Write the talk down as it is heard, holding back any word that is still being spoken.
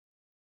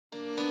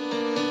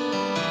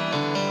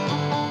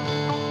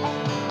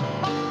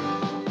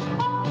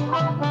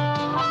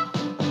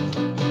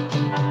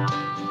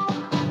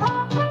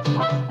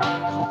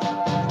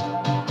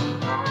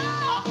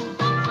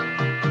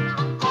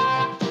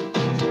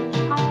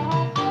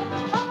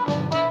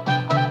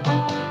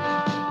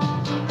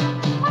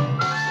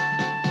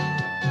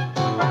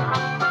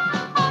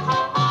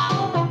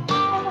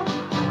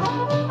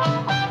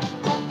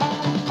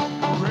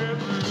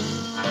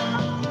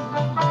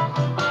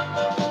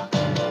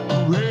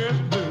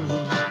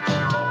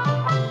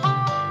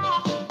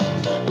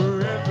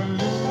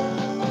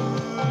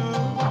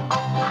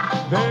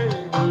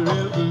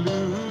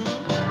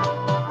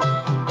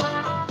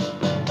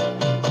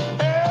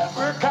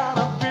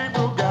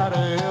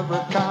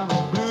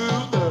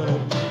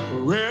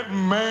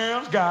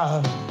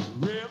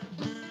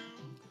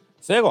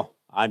Sego.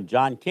 I'm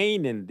John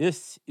Kane, and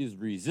this is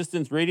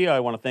Resistance Radio. I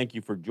want to thank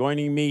you for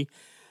joining me.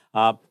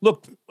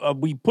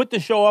 We put the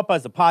show up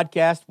as a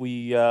podcast.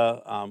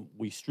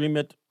 We stream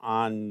it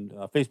on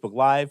Facebook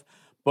Live,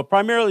 but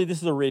primarily this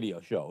is a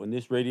radio show, and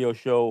this radio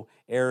show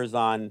airs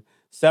on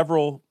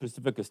several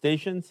Pacifica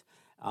stations.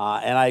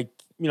 I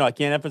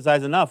can't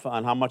emphasize enough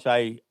on how much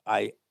I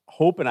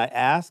hope and I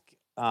ask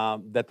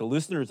that the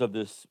listeners of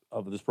this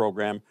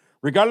program,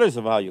 regardless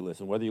of how you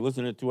listen, whether you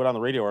listen to it on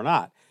the radio or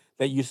not,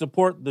 that you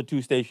support the two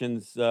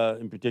stations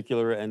in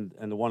particular and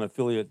the one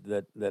affiliate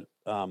that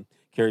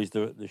carries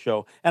the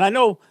show. And I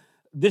know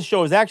this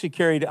show is actually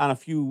carried on a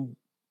few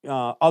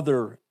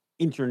other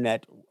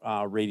internet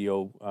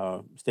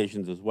radio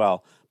stations as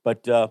well.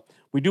 But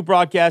we do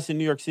broadcast in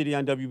New York City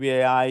on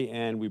WBAI,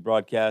 and we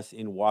broadcast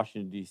in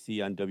Washington,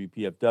 D.C. on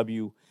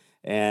WPFW.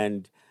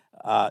 And,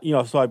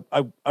 so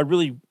I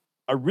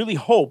really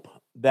hope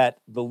that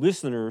the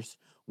listeners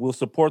will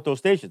support those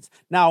stations.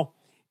 Now,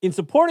 in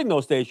supporting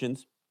those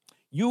stations,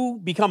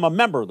 you become a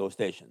member of those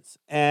stations.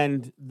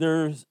 And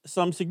there's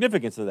some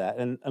significance to that.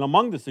 And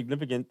among the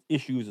significant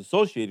issues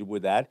associated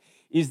with that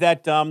is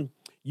that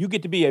you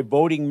get to be a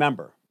voting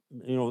member.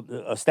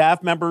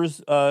 Staff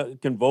members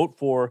can vote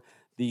for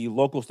the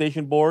local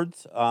station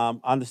boards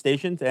on the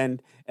stations,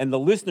 and the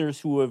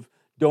listeners who have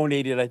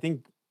donated, I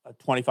think,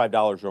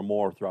 $25 or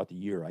more throughout the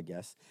year, I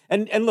guess.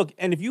 And look,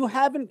 and if you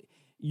haven't,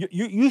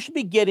 you should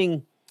be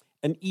getting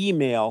an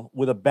email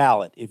with a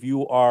ballot if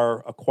you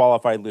are a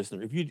qualified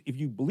listener. If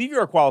you believe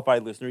you're a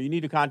qualified listener, you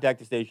need to contact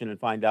the station and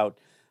find out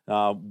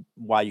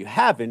why you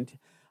haven't.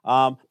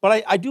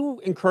 But I do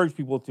encourage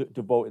people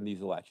to vote in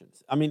these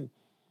elections. I mean,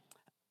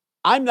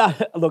 I'm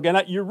not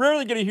you're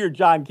rarely going to hear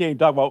John Kane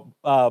talk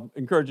about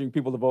encouraging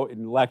people to vote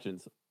in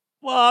elections.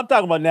 Well, I'm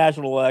talking about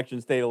national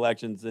elections, state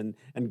elections, and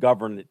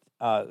governments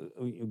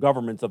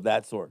of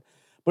that sort.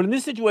 But in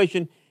this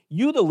situation,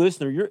 you, the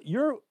listener,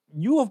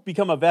 you have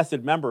become a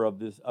vested member of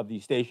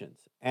these stations,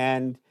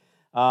 and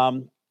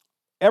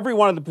every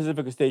one of the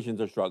Pacifica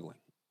stations are struggling.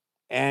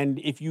 And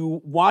if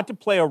you want to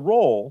play a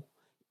role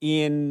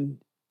in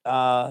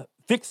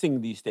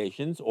fixing these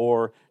stations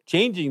or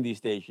changing these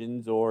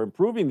stations or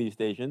improving these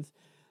stations,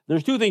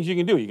 there's two things you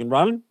can do. You can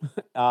run,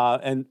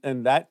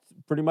 and that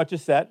pretty much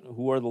is set.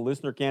 Who are the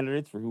listener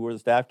candidates for who are the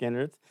staff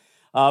candidates?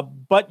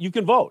 But you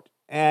can vote,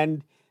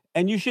 and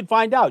you should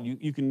find out.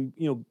 You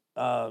can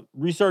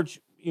research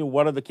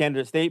what are the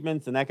candidate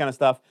statements and that kind of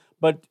stuff.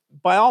 But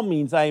by all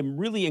means, I am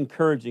really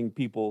encouraging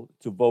people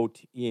to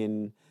vote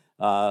in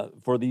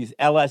for these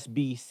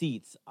LSB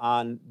seats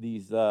on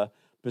these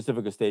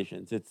Pacifica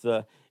stations.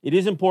 It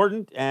is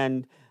important,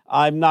 and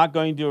I'm not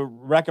going to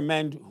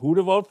recommend who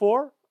to vote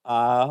for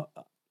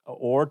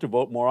or to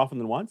vote more often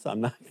than once. I'm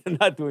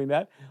not doing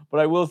that. But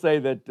I will say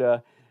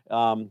that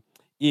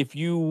if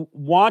you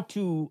want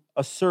to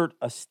assert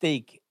a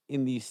stake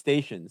in these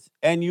stations,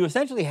 and you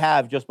essentially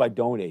have just by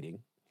donating,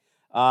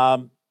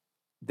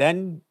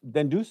 then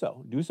do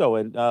so,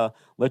 and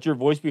let your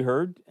voice be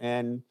heard.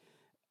 And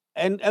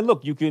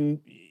look, you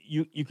can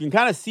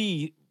kind of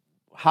see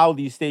how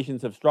these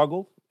stations have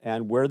struggled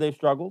and where they've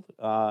struggled.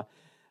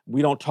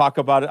 We don't talk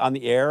about it on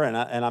the air, and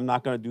I'm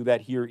not going to do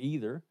that here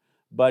either.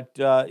 But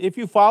if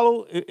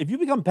you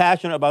become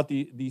passionate about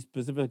these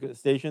specific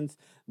stations,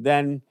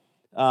 then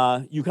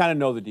you kind of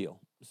know the deal.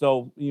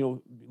 So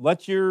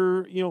let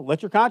your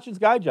conscience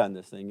guide you on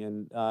this thing,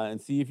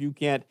 and see if you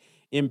can't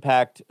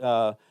impact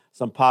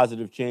some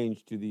positive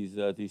change to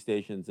these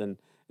stations. And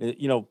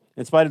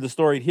in spite of the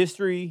storied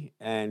history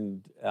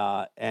and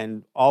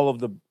all of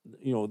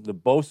the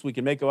boasts we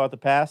can make about the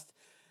past,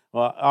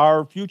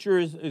 our future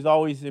is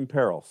always in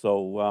peril.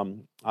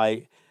 So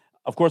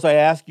of course, I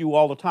ask you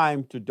all the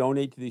time to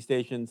donate to these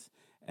stations,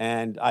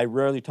 and I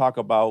rarely talk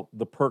about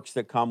the perks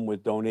that come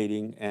with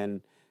donating,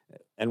 and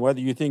whether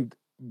you think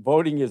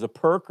voting is a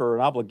perk or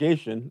an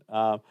obligation,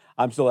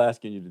 I'm still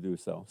asking you to do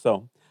so.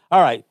 So,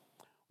 all right.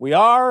 We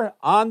are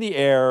on the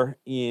air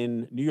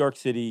in New York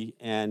City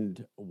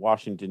and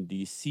Washington,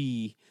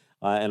 D.C.,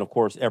 and of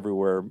course,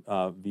 everywhere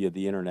via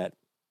the internet.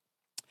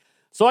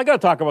 So I got to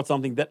talk about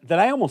something that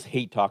I almost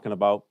hate talking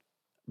about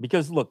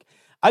because, look,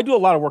 I do a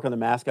lot of work on the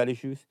mascot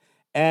issues.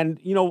 And,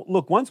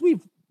 look, once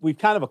we've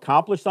kind of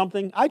accomplished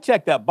something, I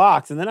check that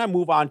box and then I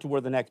move on to where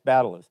the next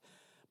battle is.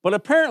 But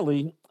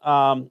apparently,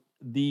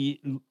 the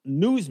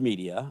news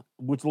media,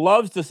 which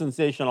loves to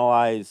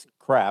sensationalize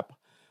crap,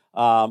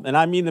 and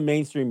I mean the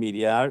mainstream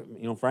media.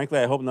 Frankly,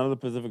 I hope none of the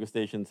Pacifica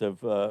stations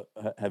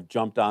have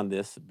jumped on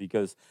this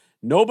because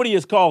nobody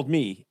has called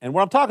me. And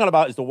what I'm talking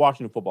about is the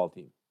Washington football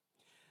team.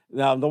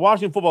 Now, the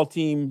Washington football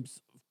team's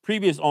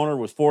previous owner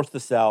was forced to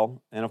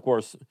sell, and of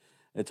course,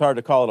 it's hard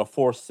to call it a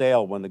forced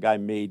sale when the guy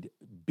made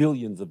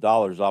billions of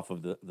dollars off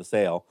of the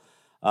sale.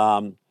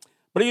 But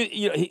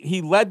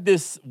he led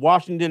this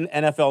Washington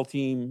NFL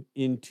team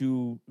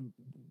into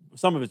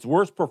some of its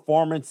worst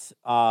performance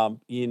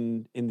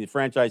in the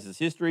franchise's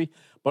history,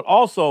 but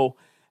also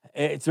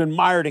it's been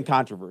mired in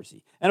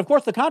controversy. And of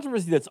course, the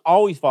controversy that's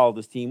always followed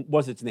this team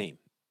was its name.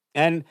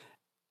 And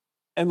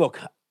look,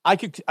 I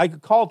could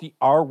call it the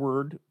R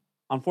word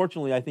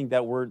unfortunately, I think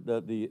that word,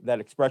 that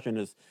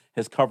expression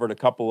has covered a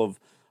couple of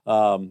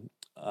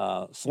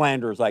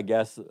slanders, I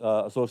guess,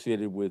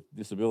 associated with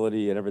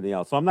disability and everything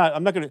else. So I'm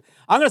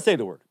gonna say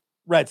the word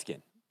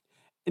Redskin.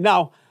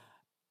 Now,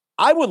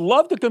 I would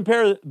love to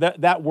compare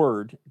that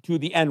word to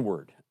the N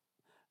word.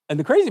 And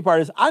the crazy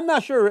part is, I'm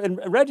not sure.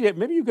 And Reggie,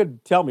 maybe you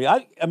could tell me: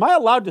 am I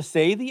allowed to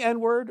say the N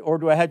word, or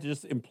do I have to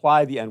just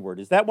imply the N word?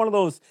 Is that one of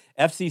those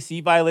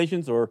FCC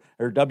violations or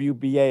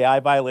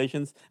WBAI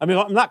violations? I mean,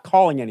 I'm not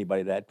calling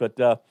anybody that, but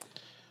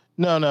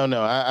No.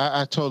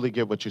 I totally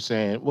get what you're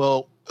saying.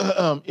 Well,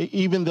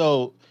 even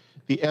though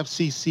the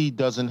FCC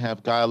doesn't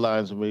have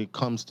guidelines when it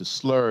comes to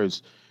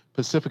slurs,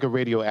 Pacifica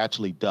Radio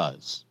actually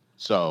does.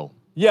 So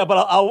yeah,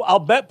 but I'll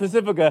bet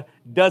Pacifica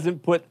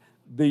doesn't put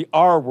the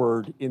R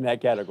word in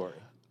that category.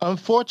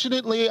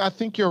 unfortunately, I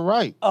think you're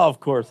right. Of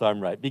course,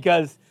 I'm right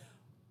because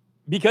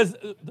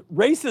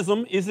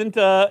racism isn't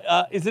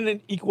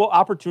an equal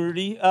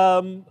opportunity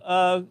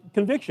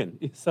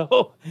conviction.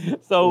 So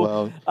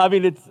Well, I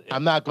mean, it's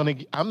I'm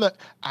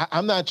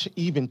not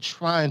even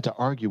trying to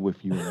argue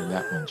with you on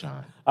that one,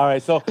 John. all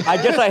right. So I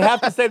guess I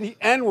have to say the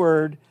N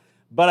word,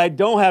 but I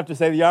don't have to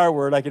say the R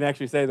word. I can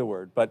actually say the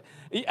word. But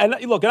and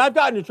look, and I've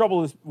gotten in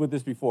trouble with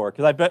this before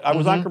because I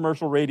was on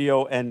commercial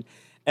radio and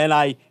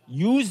I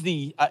used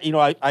the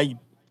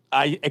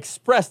I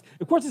expressed.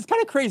 Of course, it's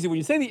kind of crazy when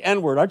you say the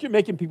N word. Aren't you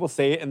making people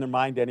say it in their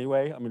mind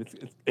anyway? I mean,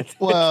 it's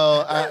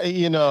Well,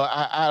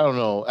 I don't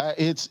know.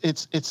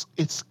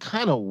 It's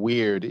kind of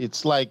weird.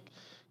 It's like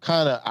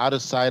kind of out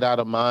of sight, out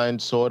of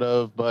mind, sort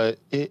of. But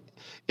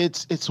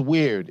it's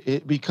weird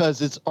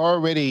because it's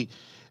already.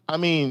 I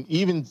mean,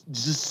 even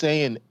just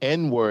saying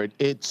N word,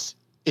 it's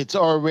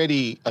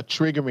already a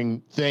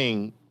triggering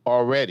thing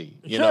already.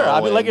 Sure.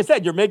 I mean, like I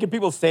said, you're making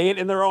people say it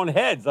in their own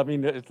heads. I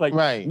mean, it's like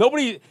right.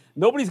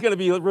 Nobody's going to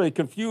be really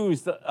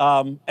confused.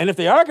 And if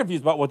they are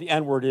confused about what the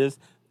N word is,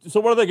 so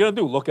what are they going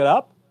to do? Look it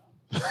up?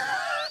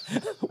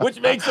 Which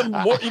makes them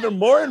even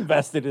more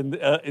invested in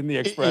the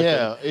expression.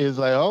 Yeah, it's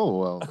like, oh,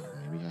 well,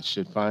 maybe I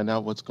should find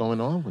out what's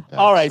going on with that.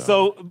 All right,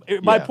 so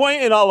my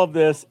point in all of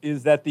this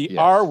is that the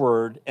R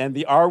word and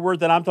the R word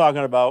that I'm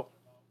talking about,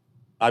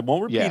 I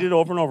won't repeat it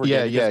over and over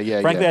again.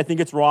 Because frankly, I think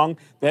it's wrong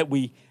that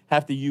we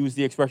have to use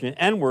the expression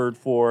N word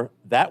for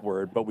that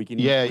word, but we can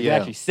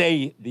actually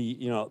say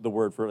the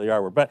word for the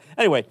R word. But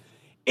anyway,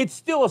 it's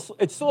still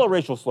a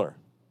racial slur.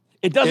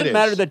 It doesn't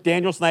matter that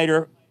Daniel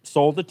Snyder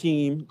sold the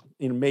team,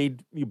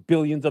 made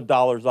billions of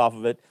dollars off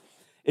of it.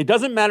 It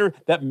doesn't matter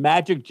that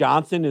Magic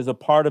Johnson is a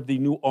part of the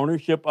new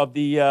ownership of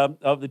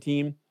the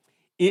team.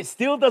 It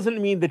still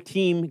doesn't mean the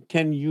team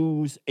can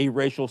use a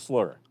racial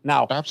slur.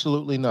 Now,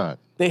 absolutely not.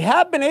 They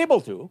have been able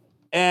to.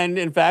 And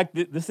in fact,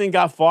 this thing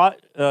got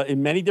fought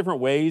in many different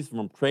ways,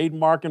 from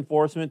trademark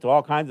enforcement to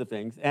all kinds of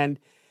things. And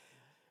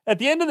at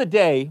the end of the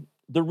day,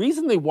 the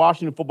reason the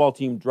Washington football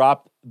team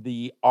dropped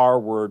the R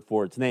word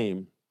for its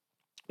name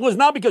was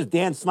not because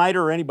Dan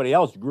Snyder or anybody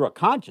else grew a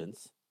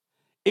conscience.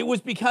 It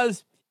was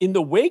because in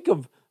the wake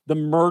of the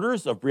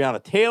murders of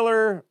Breonna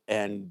Taylor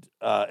and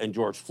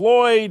George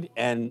Floyd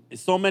and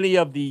so many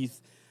of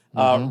these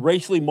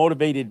racially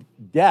motivated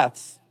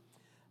deaths,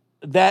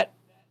 that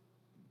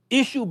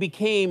issue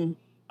became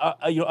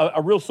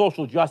a real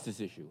social justice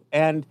issue.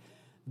 And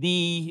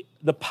the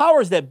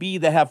powers that be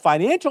that have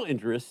financial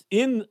interests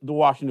in the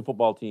Washington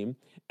football team,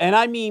 and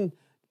I mean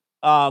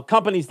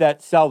companies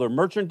that sell their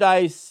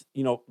merchandise,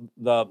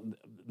 that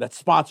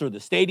sponsor the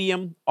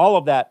stadium, all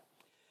of that,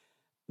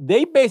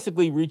 they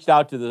basically reached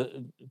out to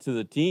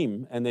the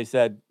team and they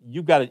said,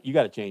 you got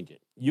to change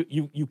it.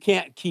 You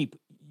can't keep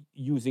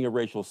using a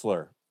racial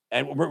slur,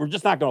 and we're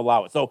just not going to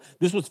allow it. So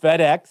this was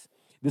FedEx,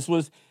 this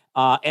was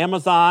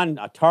Amazon,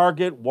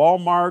 Target,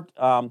 Walmart.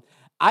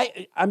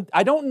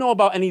 I don't know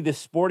about any of the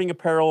sporting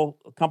apparel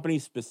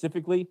companies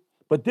specifically,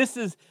 but this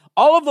is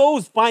all of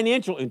those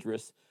financial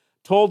interests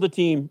told the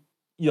team,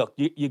 look,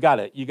 you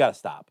gotta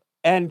stop.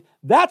 And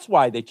that's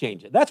why they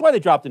changed it. That's why they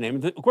dropped the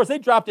name. Of course, they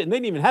dropped it and they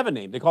didn't even have a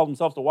name. They called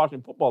themselves the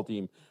Washington football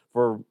team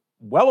for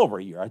well over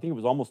a year. I think it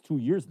was almost 2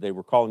 years that they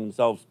were calling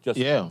themselves just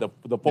the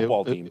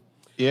football team.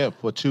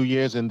 For 2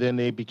 years, and then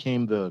they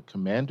became the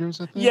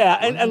Commanders, I think. Yeah,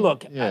 and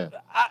look,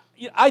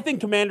 I think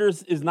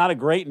Commanders is not a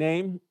great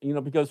name,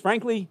 because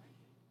frankly,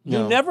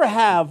 you never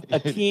have a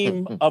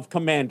team of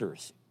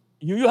commanders.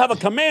 You have a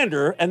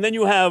commander, and then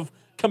you have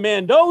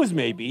commandos,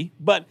 maybe,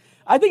 but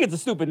I think it's a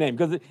stupid name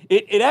because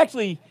it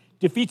actually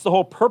defeats the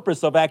whole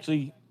purpose of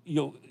actually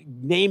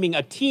naming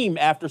a team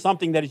after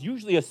something that is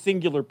usually a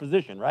singular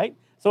position, right?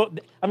 So,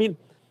 I mean,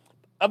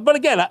 but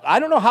again, I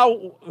don't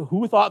know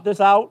who thought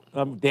this out.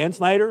 Dan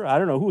Snyder, I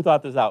don't know who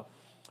thought this out.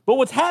 But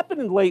what's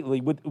happened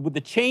lately with the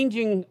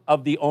changing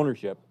of the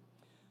ownership,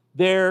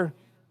 there's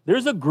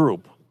a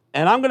group,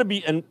 and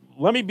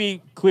let me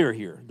be clear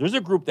here. There's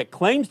a group that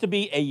claims to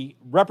be a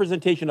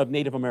representation of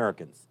Native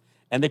Americans,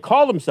 and they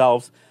call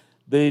themselves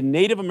the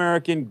Native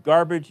American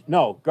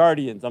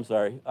Guardians. I'm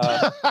sorry,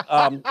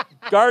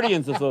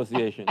 Guardians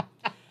Association,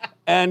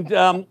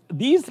 and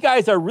these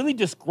guys are really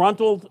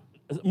disgruntled.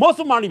 Most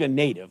of them aren't even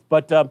Native,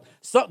 but the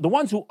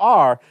ones who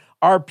are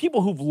are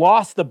people who've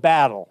lost the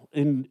battle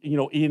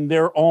in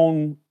their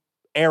own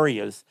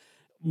areas.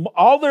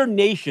 All their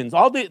nations,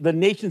 all the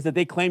nations that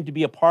they claim to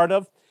be a part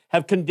of,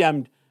 have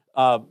condemned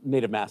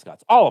Native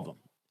mascots, all of them.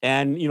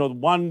 And the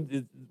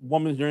one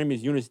woman's name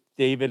is Eunice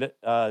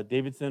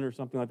Davidson or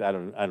something like that.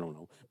 I don't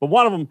know. But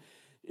one of them,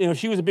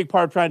 she was a big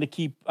part of trying to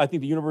keep, I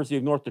think, the University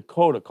of North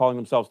Dakota calling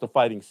themselves the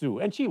Fighting Sioux,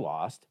 and she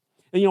lost.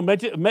 And a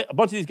bunch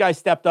of these guys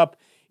stepped up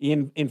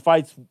in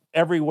fights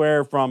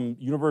everywhere from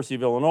University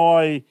of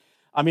Illinois.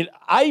 I mean,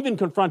 I even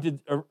confronted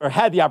or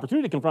had the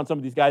opportunity to confront some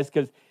of these guys,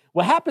 because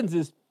what happens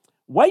is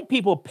white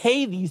people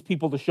pay these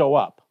people to show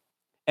up.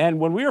 And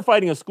when we were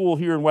fighting a school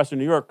here in Western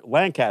New York,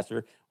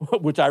 Lancaster,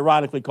 which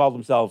ironically called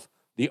themselves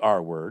the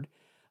R word,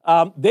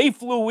 they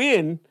flew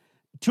in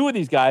two of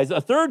these guys.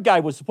 A third guy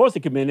was supposed to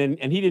come in,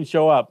 and he didn't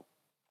show up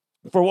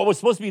for what was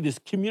supposed to be this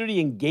community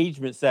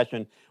engagement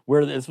session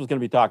where this was going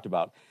to be talked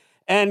about.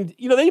 And,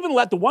 they even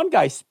let the one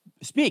guy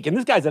speak. And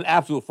this guy's an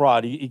absolute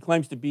fraud. He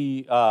claims to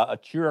be a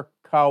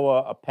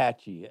Chiricahua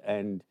Apache.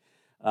 And,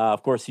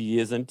 of course, he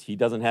isn't. He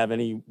doesn't have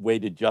any way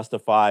to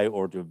justify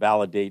or to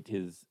validate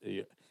his...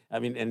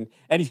 and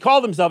he's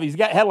called himself.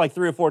 Had like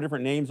 3 or 4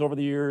 different names over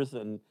the years,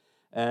 and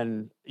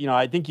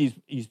I think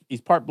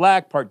he's part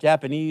black, part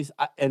Japanese,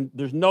 and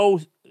there's no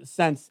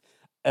sense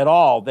at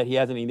all that he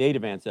has any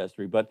Native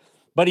ancestry. But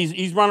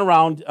he's run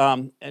around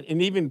and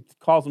even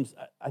calls him.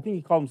 I think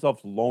he called himself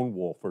Lone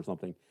Wolf or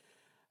something.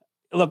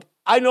 Look,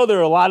 I know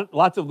there are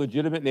lots of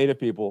legitimate Native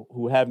people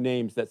who have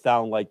names that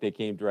sound like they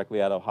came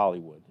directly out of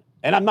Hollywood,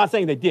 and I'm not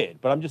saying they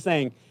did, but I'm just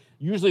saying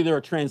usually they're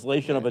a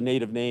translation of a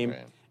Native name,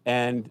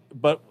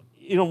 but.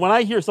 When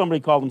I hear somebody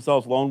call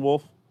themselves Lone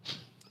Wolf,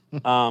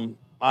 I'm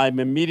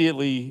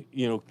immediately,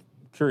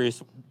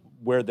 curious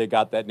where they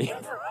got that name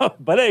from.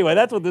 But anyway,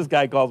 that's what this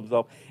guy calls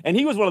himself. And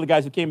he was one of the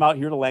guys who came out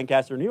here to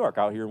Lancaster, New York,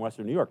 out here in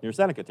Western New York, near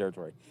Seneca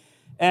territory.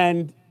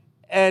 And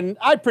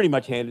I pretty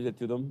much handed it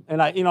to them.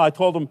 And I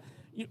told them,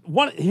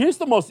 here's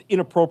the most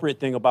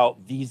inappropriate thing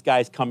about these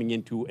guys coming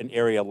into an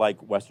area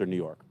like Western New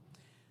York.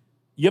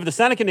 You have the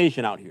Seneca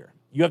Nation out here.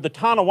 You have the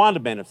Tonawanda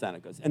Band of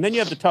Senecas. And then you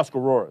have the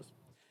Tuscaroras.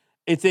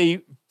 It's a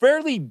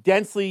fairly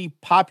densely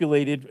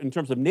populated, in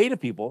terms of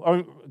Native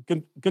people,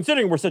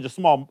 considering we're such a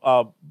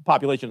small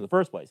population in the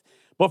first place.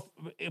 But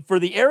for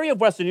the area of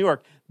Western New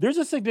York, there's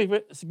a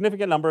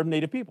significant number of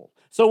Native people.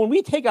 So when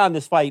we take on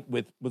this fight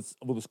with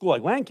a school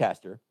like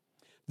Lancaster,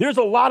 there's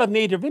a lot of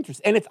Native interest,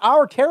 and it's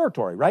our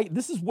territory, right?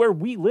 This is where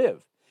we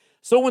live.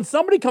 So when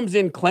somebody comes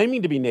in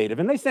claiming to be Native,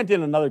 and they sent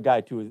in another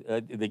guy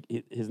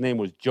his name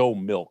was Joe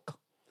Milk,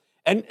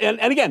 and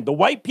again, the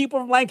white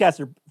people from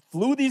Lancaster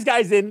flew these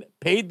guys in,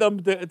 paid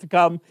them to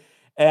come,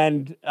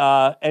 and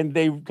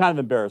they kind of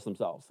embarrassed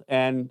themselves.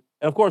 And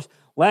of course,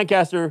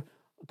 Lancaster,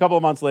 a couple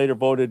of months later,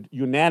 voted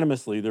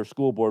unanimously, their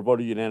school board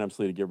voted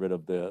unanimously to get rid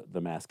of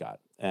the mascot.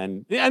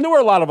 And there were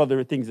a lot of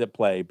other things at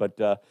play,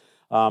 but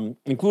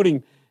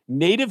including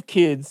Native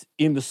kids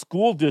in the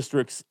school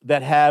districts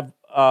that have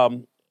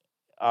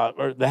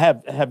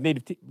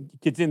Native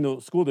kids in the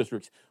school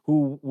districts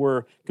who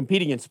were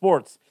competing in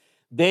sports.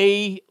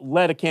 They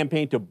led a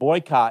campaign to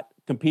boycott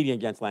competing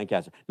against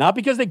Lancaster. Not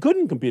because they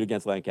couldn't compete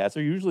against Lancaster.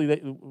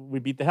 Usually we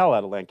beat the hell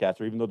out of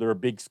Lancaster, even though they're a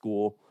big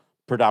school,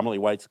 predominantly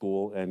white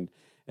school,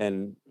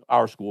 and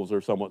our schools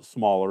are somewhat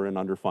smaller and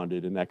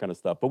underfunded and that kind of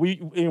stuff. But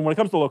when it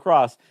comes to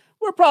lacrosse,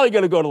 we're probably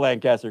going to go to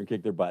Lancaster and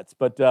kick their butts.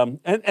 But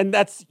and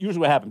that's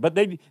usually what happened. But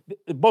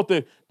both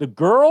the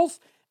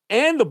girls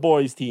and the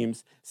boys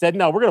teams said,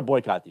 no, we're going to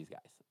boycott these guys.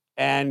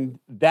 And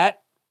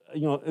that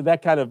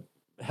kind of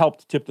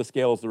helped tip the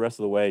scales the rest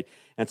of the way.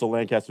 And so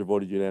Lancaster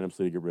voted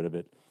unanimously to get rid of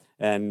it.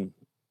 And,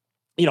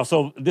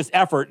 so this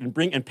effort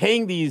and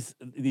paying these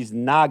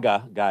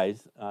NAGA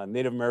guys,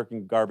 Native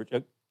American Garbage,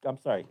 I'm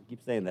sorry, I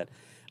keep saying that,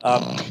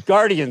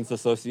 Guardians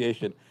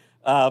Association,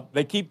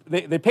 they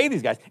pay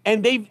these guys.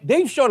 And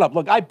they've shown up.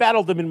 Look, I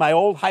battled them in my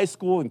old high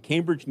school in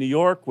Cambridge, New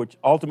York, which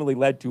ultimately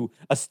led to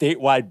a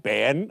statewide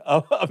ban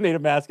of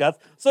Native mascots.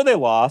 So they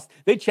lost.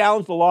 They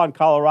challenged the law in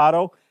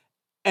Colorado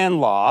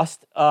and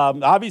lost.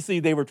 Obviously,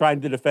 they were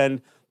trying to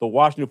defend the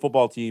Washington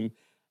football team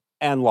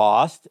and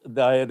lost.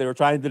 They were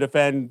trying to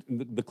defend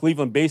the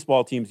Cleveland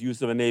baseball team's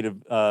use of a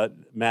Native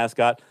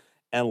mascot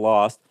and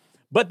lost.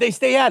 But they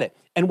stay at it.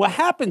 And what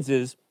happens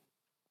is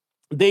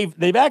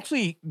they've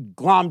actually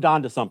glommed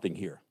onto something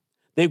here.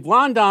 They've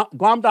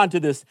glommed onto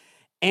this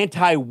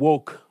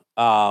anti-woke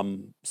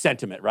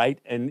sentiment, right?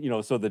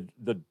 And, so the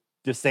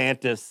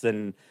DeSantis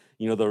and,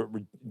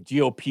 the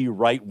GOP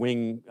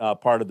right-wing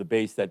part of the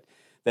base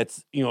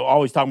that's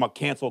always talking about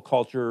cancel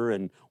culture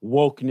and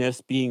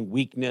wokeness being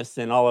weakness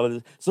and all of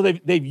this. So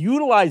they've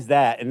utilized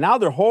that, and now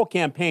their whole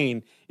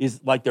campaign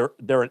is like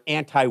they're an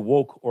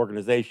anti-woke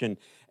organization,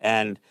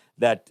 and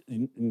that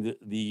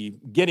the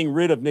getting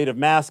rid of Native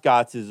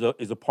mascots is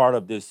a part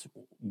of this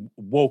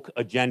woke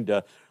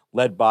agenda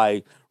led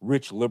by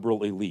rich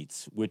liberal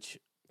elites. Which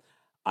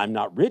I'm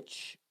not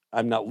rich,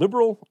 I'm not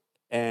liberal,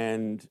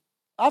 and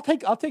I'll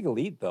take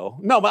elite though.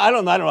 No, but I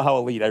don't know how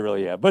elite I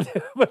really am. But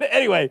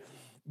anyway.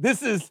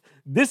 This is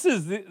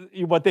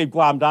what they've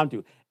glommed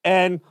onto.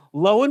 And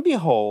lo and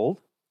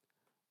behold,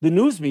 the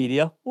news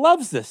media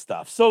loves this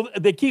stuff. So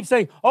they keep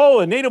saying, "Oh,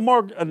 a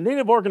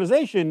native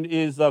organization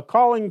is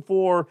calling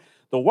for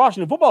the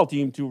Washington football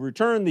team to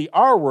return the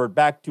R word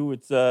back to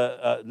its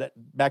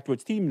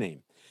team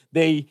name."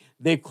 They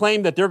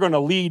claim that they're going to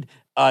lead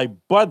a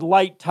Bud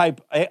Light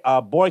type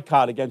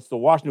boycott against the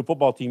Washington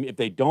football team if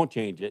they don't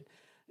change it.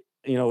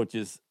 Which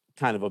is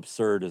kind of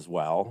absurd as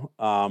well.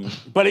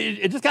 But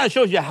it just kind of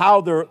shows you how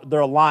they're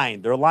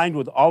aligned. They're aligned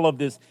with all of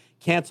this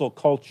cancel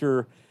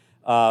culture.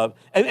 And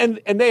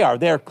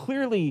they're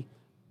clearly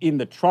in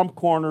the Trump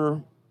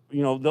corner.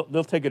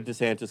 They'll take a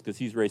DeSantis because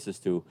he's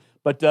racist too.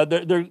 But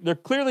they're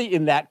clearly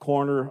in that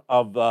corner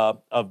of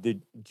the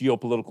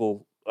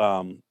geopolitical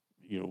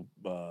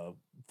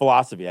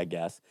philosophy, I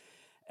guess.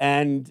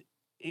 And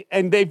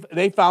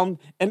they found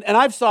and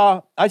I've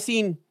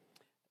seen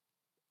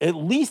at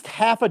least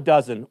half a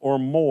dozen or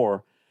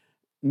more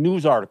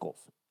news articles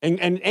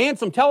and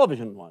some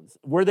television ones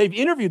where they've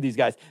interviewed these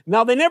guys.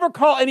 Now, they never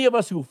call any of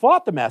us who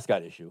fought the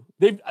mascot issue.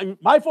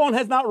 My phone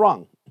has not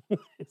rung.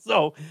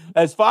 So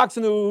as Fox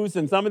News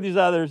and some of these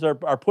others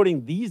are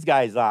putting these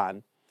guys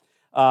on,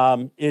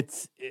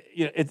 it's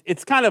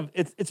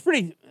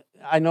pretty,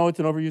 I know it's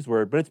an overused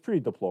word, but it's pretty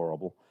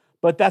deplorable.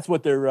 But that's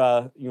what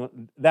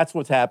that's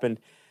what's happened.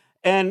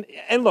 And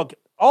look,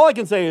 all I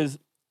can say is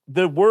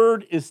the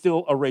word is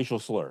still a racial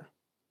slur.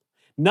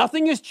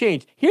 Nothing has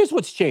changed. Here's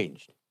what's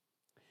changed.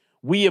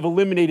 We have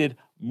eliminated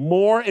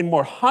more and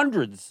more,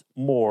 hundreds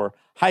more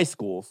high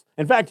schools.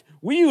 In fact,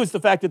 we use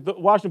the fact that the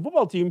Washington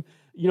football team,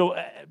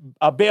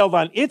 bailed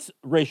on its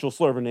racial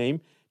slur of a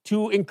name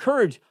to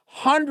encourage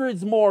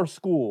hundreds more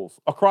schools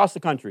across the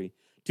country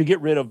to get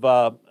rid of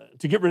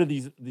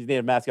these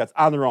native mascots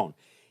on their own.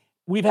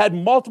 We've had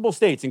multiple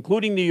states,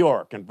 including New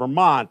York and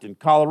Vermont and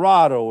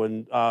Colorado,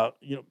 and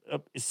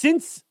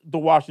since the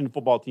Washington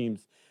football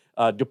team's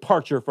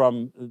departure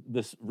from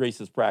this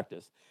racist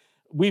practice,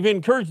 we've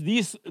encouraged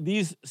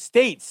these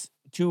states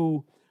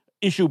to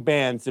issue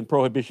bans and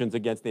prohibitions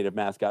against native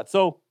mascots.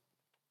 So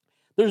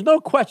there's no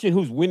question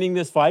who's winning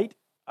this fight.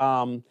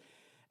 And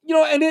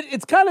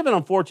it's kind of an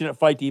unfortunate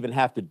fight to even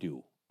have to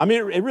do. I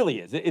mean, it really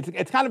is.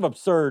 It's kind of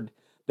absurd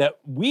that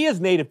we as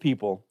Native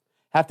people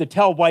have to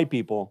tell white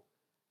people,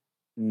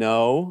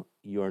 no,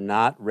 you're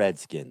not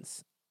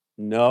Redskins.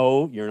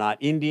 No, you're not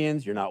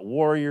Indians. You're not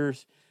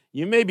warriors.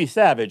 You may be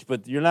savage,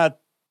 but you're not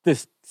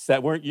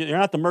you're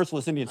not the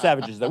merciless Indian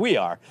savages that we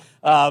are.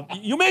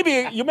 You may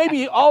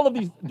be all of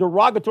these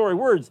derogatory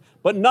words,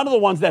 but none of the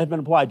ones that have been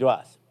applied to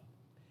us.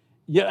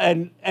 Yeah,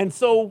 and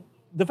so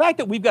the fact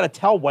that we've got to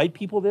tell white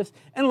people this,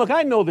 and look,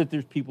 I know that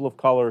there's people of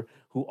color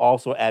who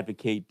also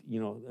advocate.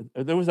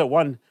 There was that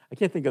one, I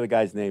can't think of the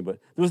guy's name, but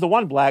there was the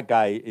one black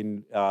guy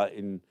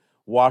in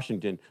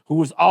Washington who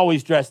was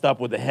always dressed up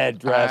with a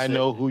headdress. I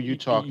know who you're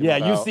talking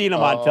about. Yeah, you've seen him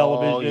on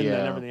television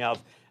and everything else.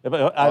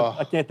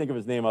 I can't think of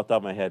his name off the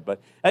top of my head,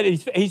 but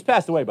he's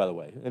passed away, by the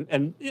way.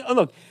 And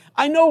look,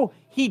 I know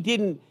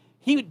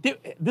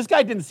this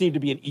guy didn't seem to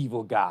be an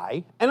evil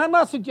guy, and I'm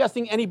not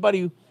suggesting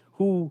anybody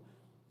who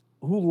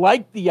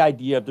liked the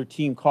idea of their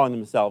team calling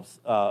themselves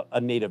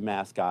a native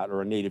mascot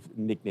or a native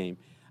nickname.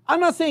 I'm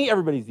not saying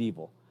everybody's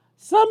evil.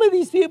 Some of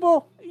these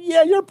people,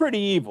 yeah, you're pretty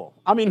evil.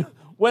 I mean,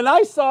 when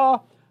I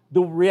saw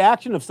the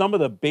reaction of some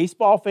of the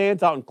baseball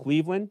fans out in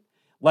Cleveland,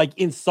 like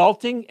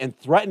insulting and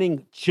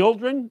threatening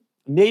children,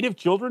 native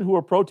children who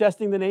are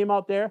protesting the name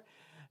out there,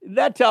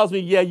 that tells me,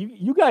 yeah,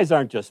 you guys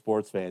aren't just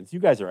sports fans. You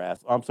guys are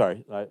I'm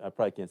sorry, I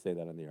probably can't say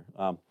that on the air.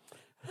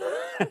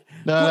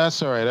 No,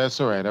 that's all right. That's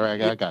all right. All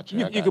right, I got you.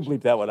 You can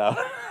bleep that one out.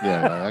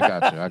 Yeah,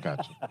 I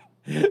got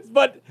you.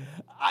 But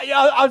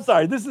I'm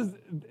sorry. This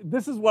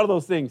is one of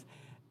those things,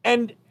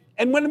 and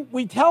when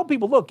we tell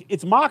people, look,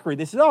 it's mockery,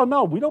 they say, oh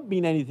no, we don't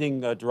mean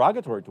anything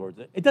derogatory towards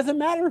it. It doesn't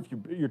matter if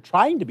you're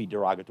trying to be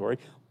derogatory.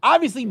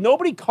 Obviously,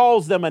 nobody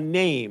calls them a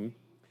name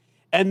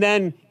and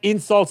then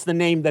insults the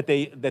name that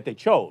they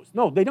chose.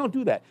 No, they don't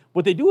do that.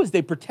 What they do is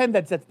they pretend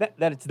that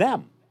it's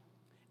them,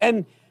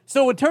 and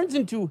so it turns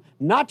into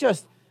not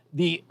just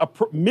the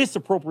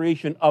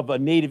misappropriation of a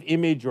native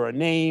image or a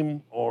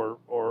name or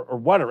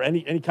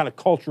any kind of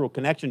cultural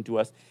connection to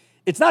us.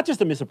 It's not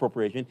just a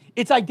misappropriation,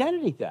 it's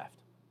identity theft.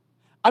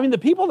 I mean, the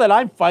people that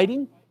I'm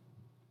fighting,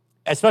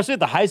 especially at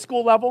the high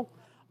school level,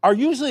 are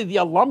usually the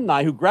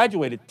alumni who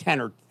graduated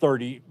 10 or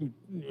 30,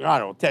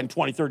 10,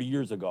 20, 30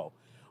 years ago,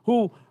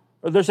 who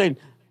they're saying,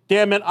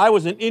 damn it, I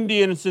was an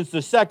Indian since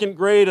the second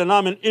grade and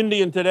I'm an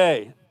Indian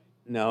today.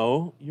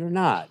 No, you're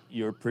not.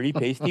 You're pretty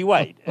pasty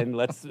white. And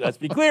let's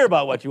be clear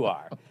about what you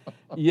are.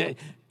 It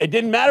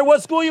didn't matter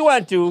what school you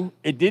went to.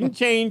 It didn't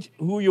change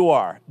who you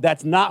are.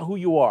 That's not who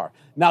you are.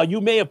 Now,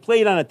 you may have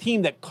played on a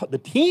team that the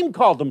team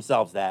called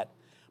themselves that.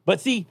 But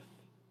see,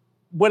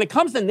 when it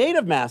comes to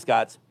native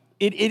mascots,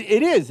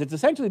 it's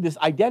essentially this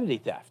identity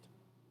theft.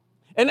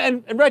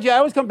 And Reggie, I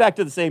always come back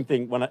to the same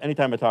thing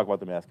anytime I talk about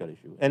the mascot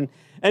issue.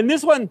 And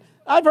this one,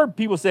 I've heard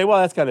people say, well,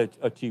 that's kind of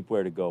a cheap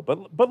way to go.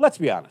 But let's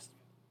be honest.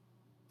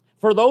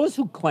 For those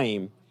who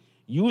claim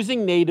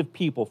using native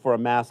people for a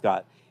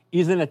mascot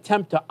is an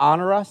attempt to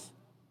honor us,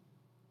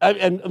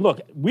 And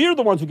look, we're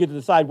the ones who get to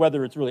decide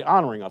whether it's really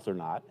honoring us or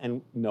not.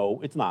 And no,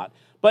 it's not.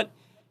 But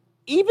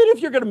even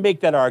if you're going to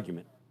make that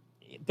argument,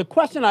 the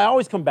question I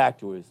always come back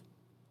to is,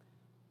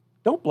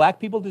 don't black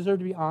people deserve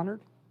to be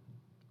honored?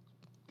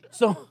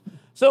 So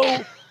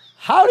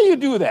how do you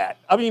do that?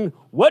 I mean,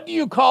 what do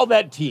you call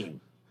that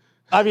team?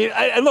 I mean,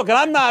 look, and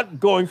I'm not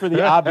going for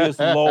the obvious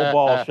low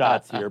ball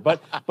shots here,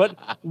 but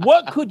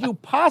what could you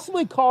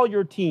possibly call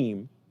your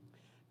team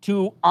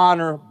to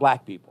honor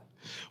black people?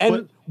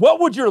 And what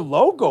would your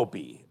logo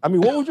be? I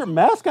mean, what would your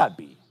mascot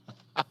be?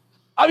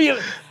 I mean,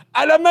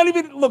 and I'm not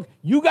even, look,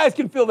 you guys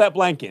can fill that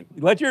blank in.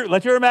 Let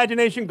your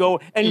imagination go.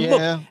 And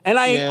look, and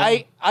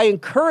I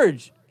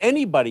encourage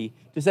anybody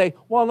to say,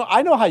 well, no,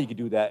 I know how you can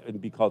do that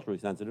and be culturally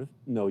sensitive.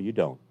 No, you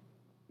don't.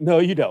 No,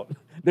 you don't.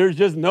 There's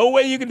just no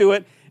way you can do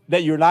it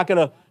that you're not going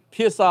to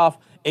piss off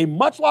a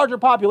much larger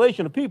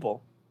population of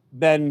people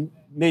than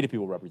Native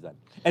people represent.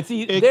 And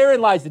see,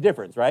 therein lies the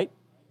difference, right?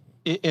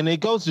 And it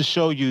goes to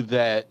show you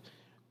that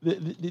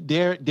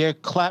their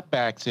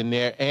clapbacks and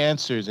their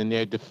answers and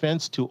their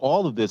defense to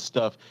all of this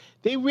stuff,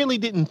 they really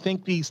didn't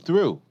think these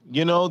through.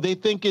 You know, they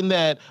thinking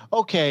that,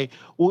 okay,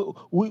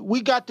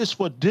 we got this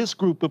for this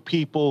group of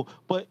people,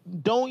 but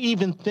don't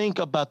even think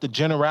about the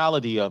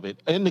generality of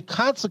it and the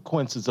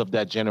consequences of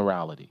that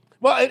generality.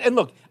 Well, and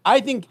look,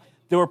 I think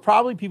there were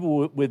probably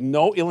people with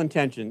no ill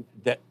intention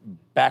that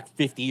back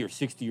 50 or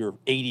 60 or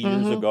 80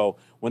 years ago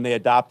when they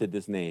adopted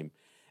this name.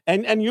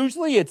 And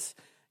usually it's,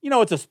 you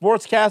know, it's a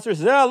sportscaster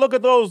says, look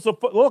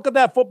at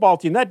that football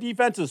team. That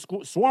defense is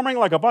swarming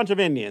like a bunch of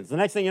Indians. The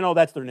next thing you know,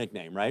 that's their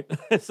nickname, right?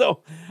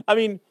 So, I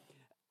mean,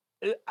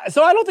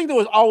 so I don't think there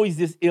was always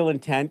this ill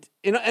intent.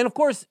 And of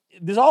course,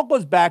 this all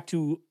goes back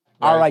to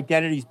our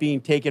identities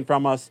being taken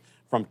from us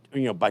from,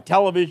 you know, by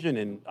television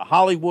and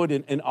Hollywood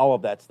and all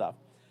of that stuff.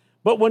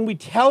 But when we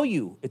tell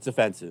you it's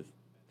offensive,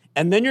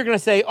 and then you're going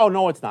to say, oh,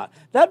 no, it's not.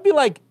 That'd be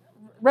like,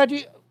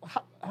 Reggie,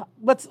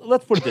 let's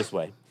put it this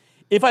way.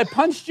 If I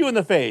punched you in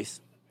the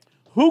face,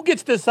 who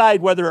gets to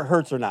decide whether it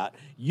hurts or not?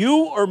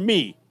 You or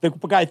me? The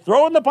guy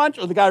throwing the punch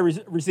or the guy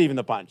receiving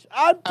the punch?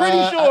 I'm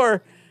pretty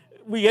sure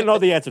we know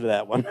the answer to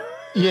that one.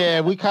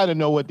 Yeah, we kind of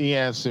know what the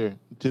answer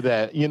to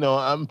that. You know,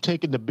 I'm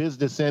taking the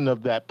business end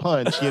of that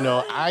punch. You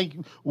know, I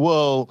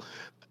will,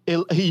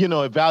 you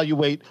know,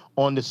 evaluate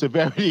on the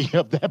severity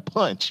of that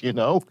punch, you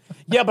know?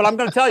 Yeah, but I'm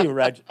going to tell you,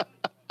 Reg,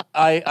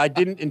 I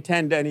didn't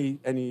intend I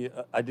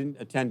didn't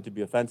intend to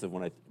be offensive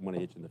when I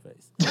hit you in the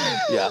face.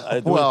 Yeah,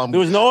 there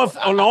was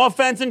no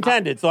offense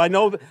intended. So I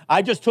know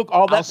I just took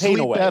all that pain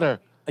away. Better.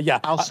 Yeah,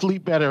 I'll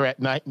sleep better at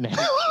night now.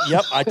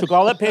 Yep, I took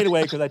all that pain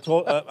away because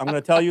I'm going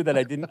to tell you that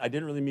I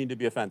didn't really mean to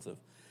be offensive.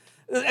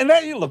 And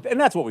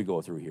that's what we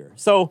go through here.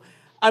 So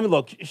I mean,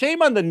 look,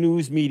 shame on the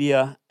news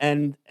media,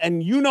 and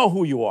you know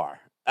who you are.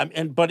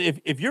 But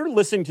if you're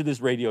listening to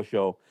this radio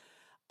show,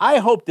 I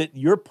hope that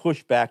your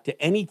pushback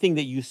to anything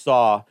that you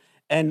saw,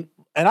 and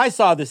I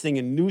saw this thing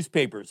in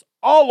newspapers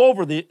all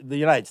over the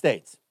United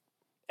States,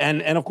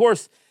 and of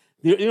course,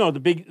 the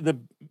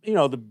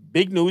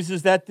big news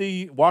is that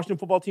the Washington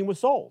football team was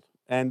sold,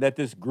 and that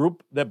this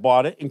group that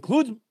bought it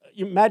includes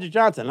Magic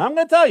Johnson. And I'm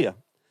going to tell you,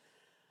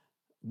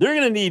 they're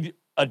going to need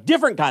a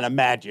different kind of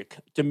magic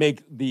to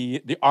make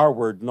the R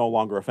word no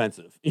longer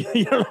offensive.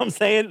 You know what I'm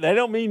saying? They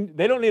don't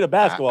need a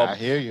basketball. I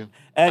hear you.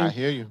 And, I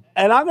hear you.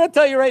 And I'm going to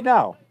tell you right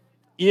now,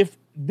 if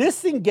this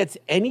thing gets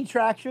any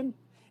traction,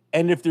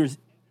 and if there's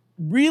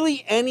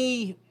really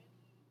any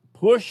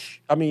push,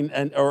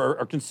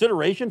 or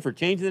consideration for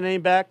changing the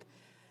name back,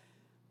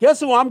 guess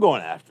who I'm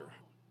going after?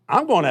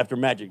 I'm going after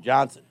Magic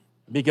Johnson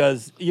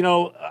because, you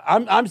know,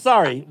 I'm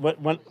sorry, but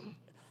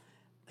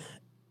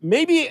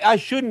maybe I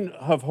shouldn't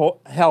have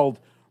held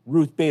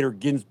Ruth Bader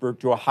Ginsburg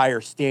to a higher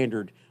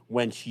standard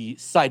when she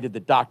cited the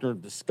doctrine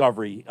of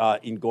discovery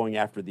in going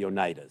after the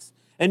Oneidas.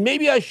 And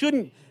maybe I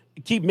shouldn't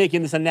keep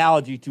making this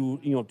analogy to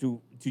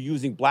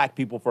using black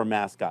people for a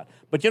mascot.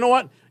 But you know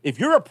what? If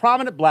you're a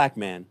prominent black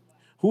man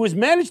who has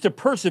managed to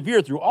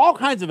persevere through all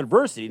kinds of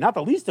adversity, not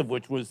the least of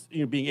which was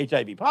being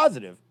HIV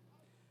positive,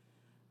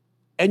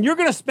 and you're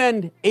going to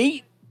spend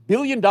 $8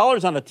 billion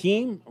on a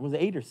team, or was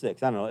it 8 or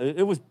 6? I don't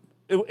know.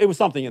 It was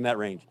something in that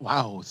range.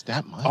 Wow, it's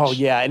that much? Oh,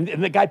 yeah,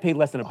 and the guy paid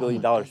less than $1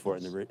 billion for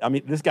it. I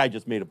mean, this guy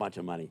just made a bunch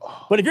of money.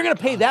 But if you're going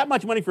to pay that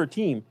much money for a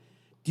team,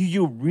 do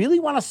you really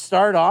want to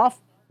start off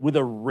with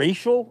a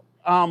racial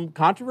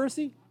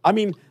controversy? I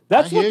mean,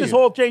 that's what this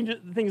whole thing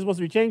is supposed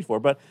to be changed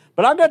for. But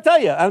I'm going to tell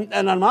you,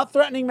 and I'm not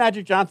threatening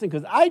Magic Johnson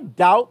because I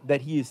doubt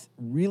that he is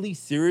really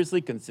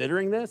seriously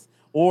considering this,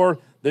 or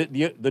the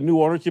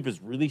new ownership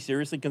is really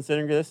seriously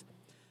considering this.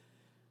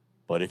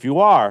 But if you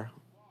are,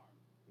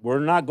 we're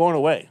not going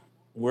away.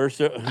 We're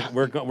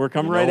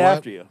coming right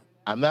after you.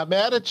 I'm not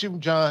mad at you,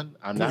 John.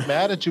 I'm not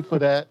mad at you for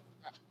that.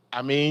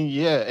 I mean,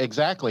 yeah,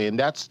 exactly. And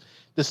that's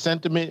the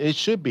sentiment it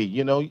should be.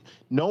 You know,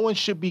 no one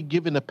should be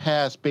given a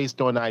pass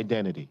based on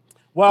identity.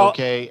 Well,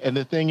 okay. And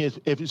the thing is,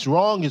 if it's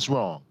wrong, it's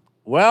wrong.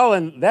 Well,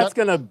 and that's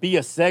going to be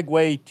a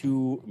segue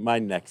to my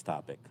next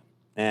topic.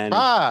 And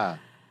all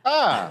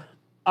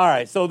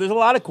right. So there's a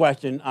lot of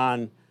question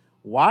on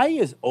Why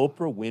is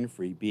Oprah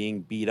Winfrey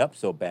being beat up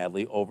so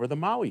badly over the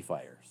Maui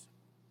fires?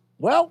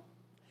 Well,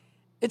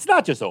 it's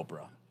not just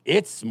Oprah.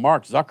 It's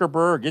Mark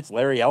Zuckerberg. It's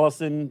Larry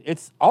Ellison.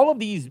 It's all of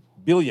these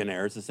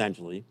billionaires,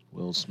 essentially.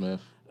 Will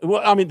Smith.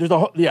 Well, I mean, there's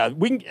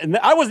we can, and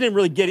I wasn't even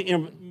really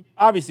getting,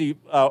 obviously,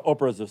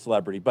 Oprah is a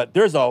celebrity, but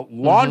there's a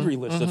laundry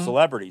list of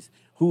celebrities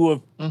who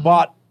have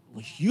bought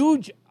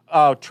huge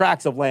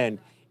tracts of land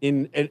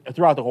in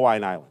throughout the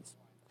Hawaiian Islands.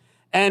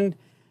 And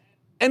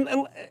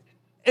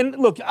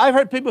look, I've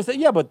heard people say,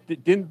 yeah, but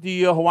didn't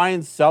the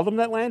Hawaiians sell them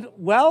that land?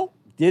 Well,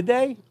 did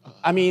they?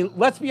 I mean,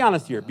 let's be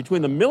honest here.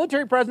 Between the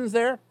military presence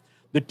there,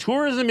 the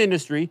tourism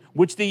industry,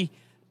 which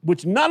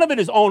none of it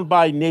is owned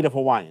by Native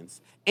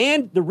Hawaiians,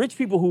 and the rich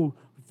people who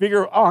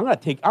figure, oh, I'm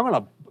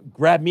gonna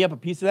grab me up a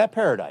piece of that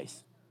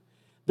paradise.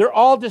 They're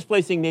all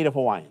displacing Native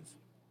Hawaiians.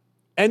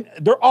 And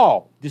they're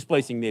all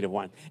displacing Native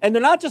Hawaiians. And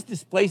they're not just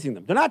displacing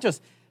them. They're not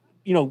just,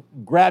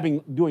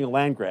 doing a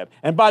land grab.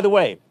 And by the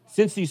way,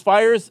 since these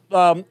fires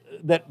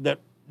that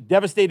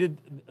devastated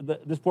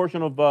this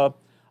portion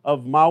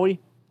of Maui,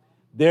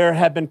 there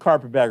have been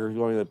carpetbaggers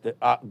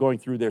going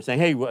through there saying,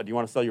 hey, do you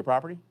want to sell your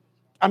property?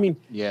 I mean,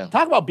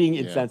 talk about being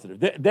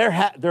insensitive.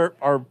 There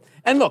are,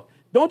 and look,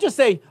 don't just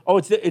say, oh,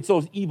 it's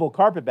those evil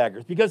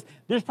carpetbaggers, because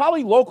there's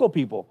probably local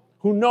people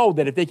who know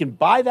that if they can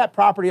buy that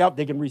property out,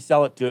 they can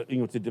resell it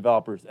to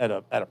developers at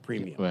a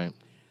premium. Right.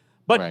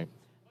 But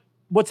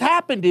what's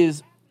happened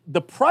is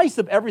the price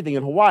of everything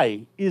in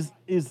Hawaii is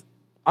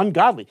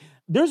ungodly.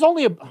 There's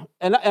only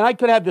and I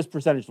could have this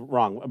percentage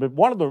wrong, but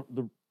one of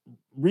the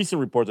recent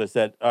reports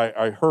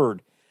I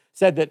heard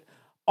said that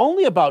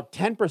only about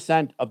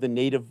 10% of the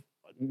native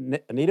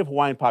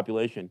Hawaiian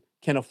population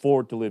can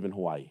afford to live in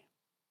Hawaii.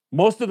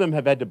 Most of them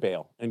have had to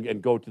bail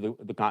and go to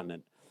the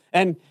continent.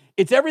 And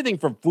it's everything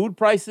from food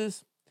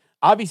prices,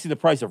 obviously the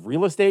price of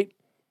real estate.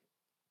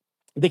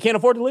 They can't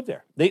afford to live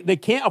there. They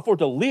can't afford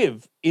to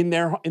live in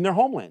their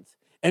homelands.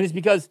 And it's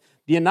because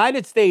the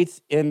United States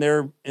in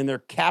their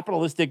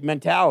capitalistic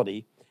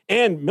mentality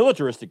and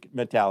militaristic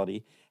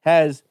mentality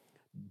has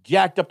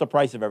jacked up the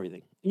price of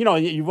everything.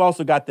 You've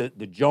also got the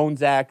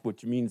Jones Act,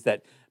 which means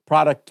that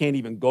product can't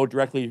even go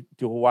directly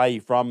to Hawaii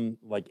from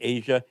like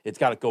Asia. It's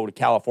got to go to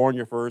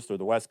California first or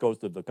the west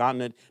coast of the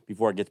continent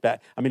before it gets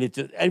back. I mean, it's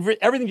just,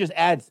 everything just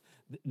adds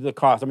the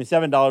cost. I mean,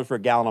 $7 for a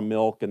gallon of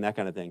milk and that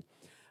kind of thing.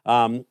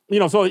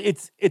 So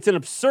it's an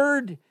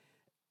absurd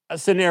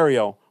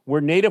scenario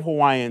where Native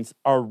Hawaiians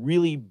are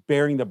really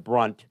bearing the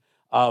brunt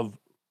of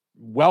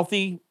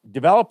wealthy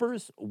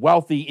developers,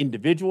 wealthy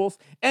individuals.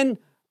 And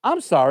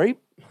I'm sorry.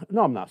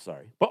 No, I'm not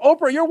sorry. But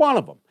Oprah, you're one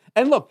of them.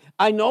 And look,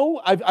 I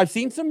know I've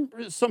seen some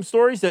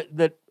stories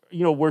that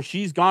where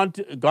she's gone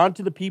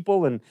to the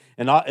people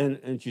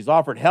and she's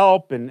offered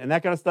help and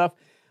that kind of stuff.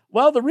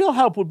 Well, the real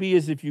help would be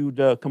is if you'd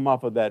come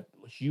off of that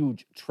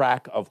huge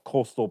tract of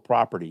coastal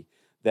property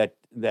that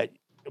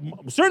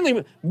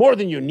certainly more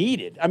than you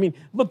needed. I mean,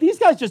 look, these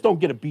guys just don't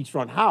get a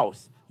beachfront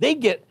house; they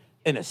get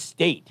an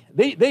estate.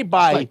 They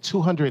buy it's like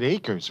 200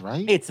 acres,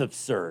 right? It's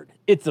absurd.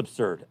 It's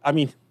absurd. I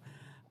mean,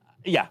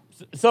 yeah.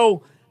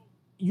 So.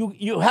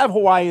 You have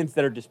Hawaiians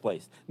that are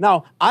displaced.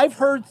 Now, I've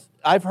heard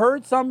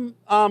some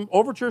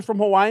overtures from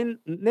Hawaiian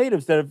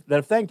natives that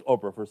have thanked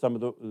Oprah for some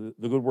of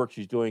the good work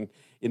she's doing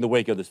in the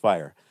wake of this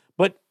fire.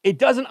 But it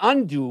doesn't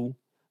undo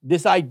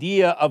this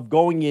idea of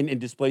going in and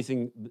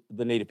displacing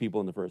the native people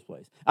in the first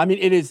place. I mean,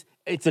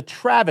 it's a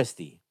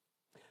travesty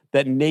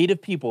that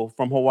native people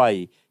from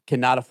Hawaii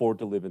cannot afford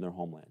to live in their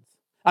homelands.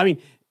 I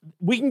mean,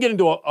 we can get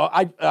into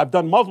I've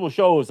done multiple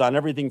shows on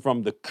everything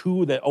from the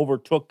coup that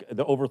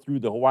overthrew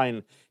the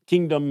Hawaiian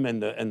kingdom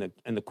and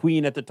the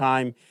queen at the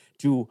time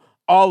to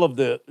all of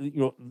the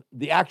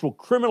actual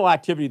criminal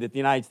activity that the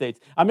United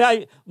States. I mean,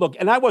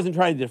 I wasn't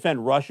trying to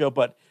defend Russia,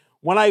 but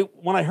when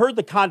I heard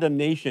the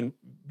condemnation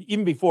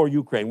even before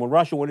Ukraine, when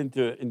Russia went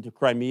into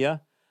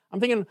Crimea, I'm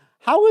thinking,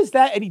 how is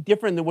that any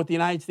different than what the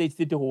United States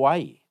did to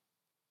Hawaii?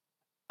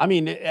 I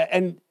mean,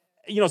 and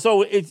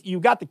so you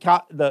got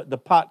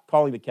the pot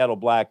calling the kettle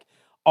black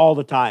all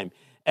the time.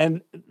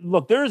 And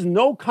look, there is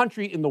no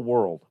country in the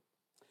world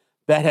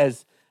that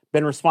has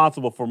been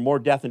responsible for more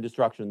death and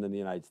destruction than the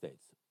United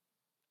States,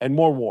 and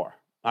more war.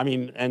 I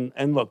mean,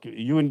 and look,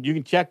 you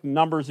can check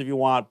numbers if you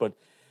want, but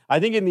I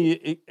think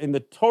in the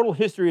total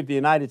history of the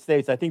United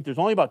States, I think there's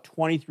only about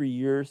 23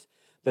 years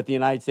that the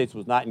United States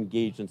was not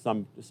engaged in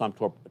some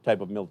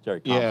type of military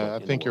conflict. Yeah,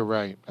 I think you're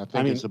right. I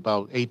think it's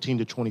about 18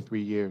 to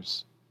 23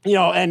 years.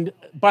 And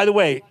by the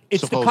way,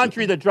 it's supposedly the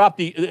country that dropped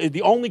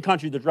the only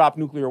country that dropped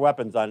nuclear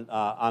weapons on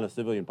a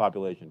civilian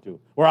population too,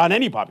 or on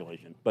any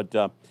population.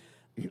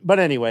 But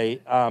anyway,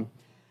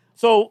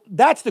 so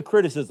that's the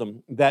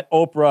criticism that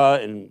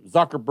Oprah and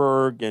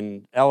Zuckerberg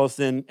and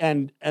Ellison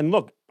and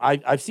look,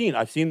 I've seen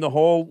the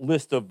whole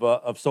list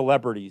of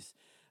celebrities,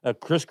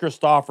 Chris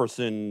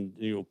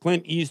Christopherson,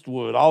 Clint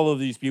Eastwood, all of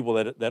these people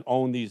that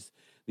own these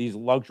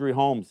luxury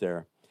homes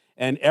there,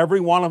 and every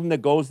one of them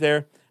that goes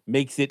there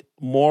makes it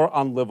more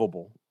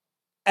unlivable.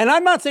 And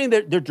I'm not saying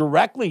that they're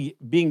directly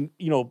being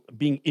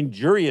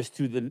injurious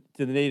to the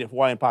Native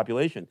Hawaiian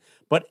population,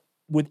 but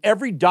with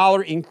every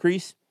dollar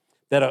increase,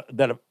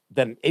 that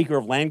an acre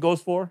of land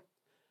goes for,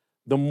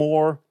 the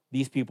more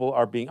these people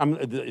are being.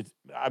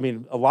 I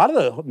mean, a lot of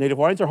the Native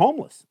Hawaiians are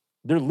homeless.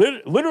 They're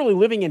literally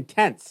living in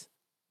tents,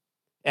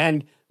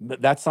 and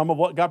that's some of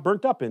what got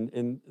burnt up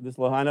in this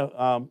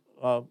Lahaina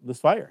this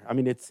fire. I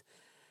mean,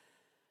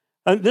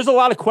 there's a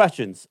lot of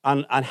questions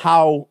on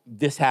how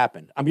this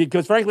happened. I mean,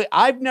 because frankly,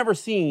 I've never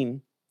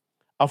seen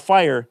a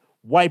fire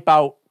wipe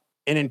out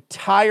an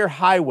entire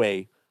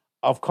highway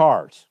of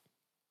cars.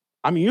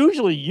 I mean,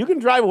 usually you can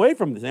drive away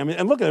from this. I mean,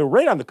 and look, they're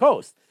right on the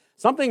coast.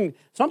 Something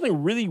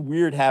really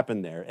weird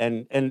happened there,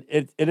 and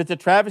it's a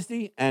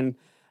travesty. And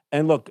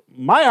look,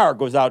 my heart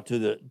goes out to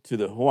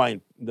the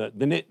Hawaiian,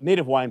 the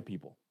Native Hawaiian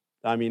people.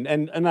 I mean,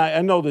 and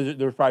I know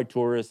there's probably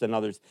tourists and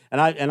others,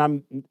 and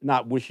I'm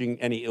not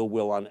wishing any ill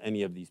will on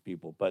any of these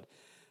people, but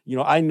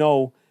I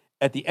know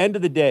at the end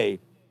of the day,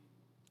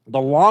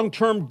 the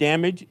long-term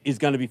damage is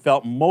going to be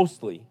felt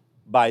mostly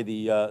by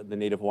the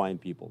Native Hawaiian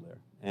people there,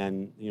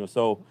 and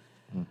so.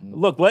 Mm-hmm.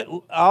 Look,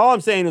 all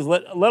I'm saying is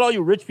let all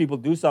you rich people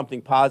do something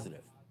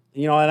positive.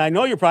 And I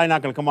know you're probably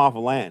not going to come off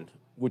of land,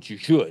 which you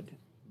should,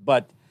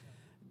 but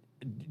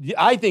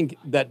I think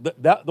that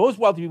those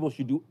wealthy people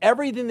should do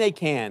everything they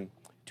can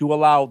to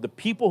allow the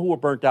people who are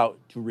burnt out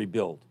to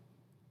rebuild.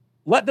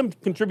 Let them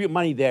contribute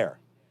money there.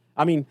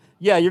 I mean,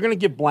 yeah, you're going to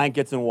give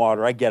blankets and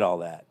water. I get all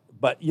that.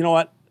 But you know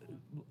what?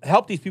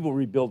 Help these people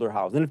rebuild their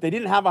house. And if they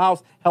didn't have a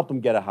house, help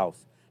them get a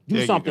house.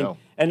 Do something.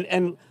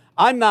 And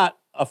I'm not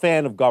a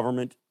fan of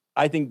government.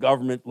 I think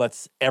government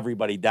lets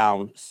everybody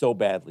down so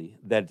badly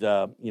that,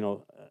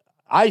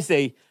 I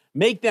say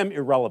make them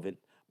irrelevant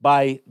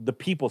by the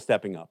people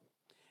stepping up.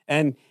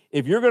 And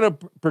if you're going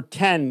to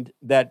pretend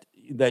that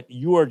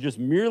you are just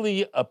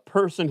merely a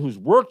person who's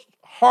worked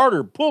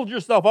harder, pulled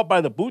yourself up by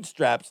the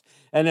bootstraps,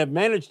 and have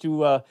managed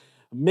to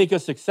make a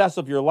success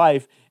of your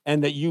life,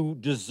 and that you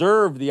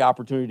deserve the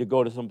opportunity to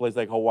go to some place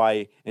like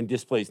Hawaii and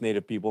displace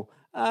Native people,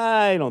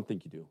 I don't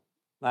think you do.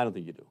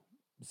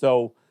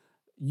 So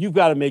you've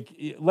got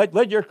to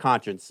let your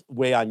conscience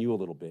weigh on you a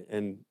little bit,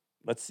 and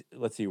let's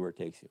see where it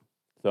takes you.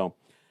 So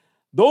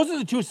those are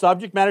the two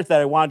subject matters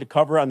that I wanted to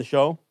cover on the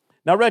show.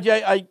 Now, Reggie,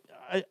 I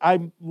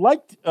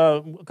liked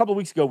a couple of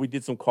weeks ago we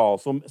did some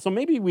calls, so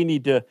maybe we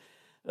need to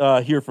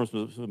hear from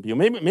some people.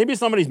 Maybe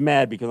somebody's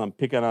mad because I'm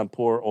picking on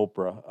poor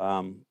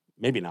Oprah.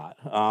 Maybe not.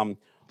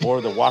 Or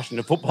the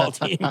Washington football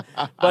team.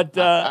 But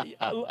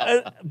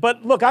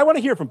look, I want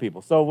to hear from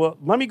people. So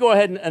let me go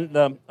ahead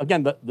and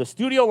again, the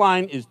studio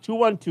line is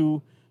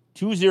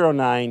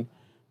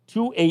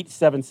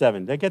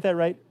 212-209-2877. Did I get that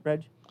right,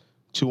 Reg?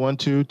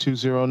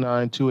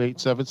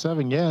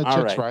 212-209-2877. Yeah,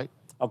 that's right.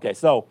 Okay,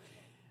 so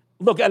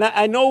look, and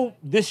I know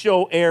this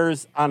show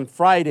airs on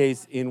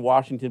Fridays in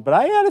Washington, but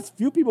I had a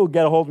few people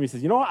get a hold of me and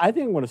says, I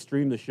think I'm going to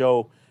stream the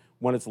show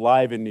when it's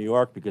live in New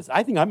York because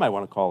I think I might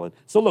want to call it.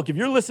 So look, if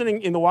you're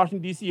listening in the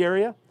Washington, D.C.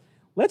 area,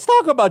 let's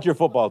talk about your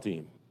football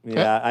team.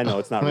 Yeah, I know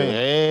it's not really.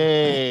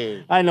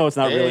 Hey. I know it's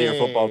not really your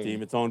football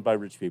team. It's owned by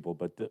rich people,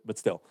 but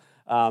still.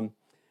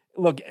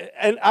 Look,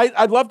 and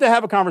I'd love to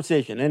have a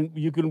conversation, and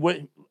you can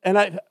wait.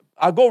 And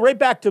I'll go right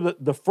back to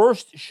the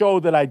first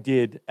show that I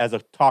did as a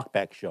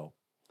talkback show.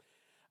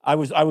 I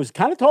was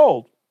kind of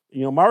told,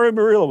 Mario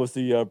Murillo was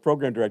the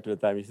program director at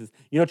the time. He says,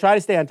 try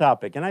to stay on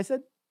topic. And I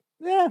said,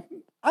 yeah,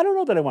 I don't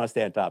know that I want to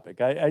stay on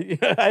topic. I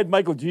had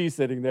Michael G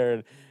sitting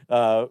there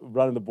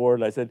running the board,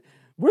 and I said,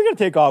 we're going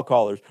to take all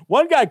callers.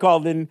 One guy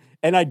called in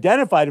and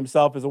identified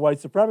himself as a white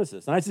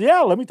supremacist. And I said,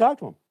 yeah, let me talk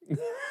to him.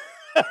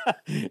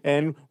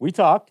 And we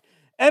talked.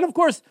 And, of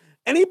course,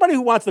 anybody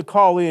who wants to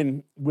call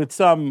in with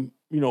some,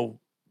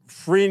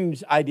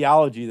 fringe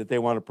ideology that they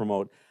want to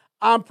promote,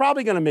 I'm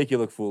probably going to make you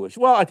look foolish.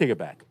 Well, I take it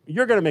back.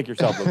 You're going to make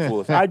yourself look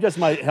foolish. I just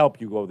might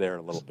help you go there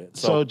a little bit.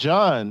 So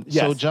John,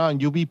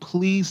 you'll be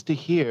pleased to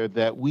hear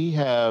that we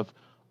have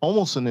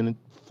almost a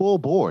full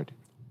board.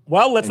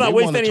 Well, let's not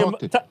waste any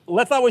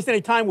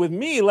time with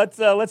me.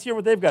 Let's hear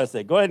what they've got to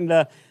say. Go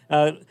ahead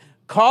and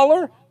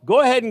caller.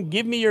 Go ahead and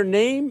give me your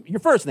name, your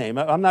first name.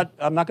 I'm not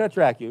going to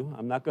track you.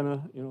 I'm not going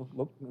to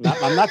look.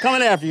 I'm not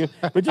coming after you.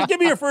 But just give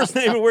me your first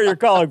name and where you're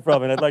calling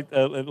from, and I'd like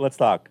let's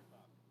talk.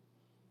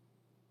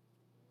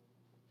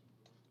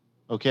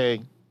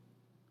 Okay.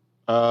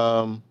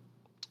 That's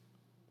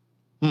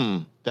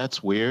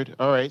weird.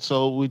 All right,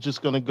 so we're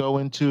just going to go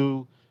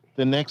into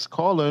the next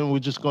caller, and we're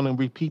just going to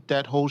repeat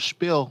that whole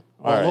spiel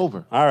all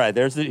over. All right,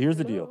 here's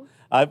the deal.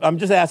 I'm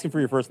just asking for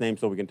your first name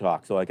so we can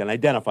talk, so I can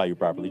identify you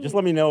properly. Just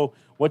let me know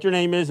what your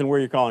name is and where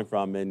you're calling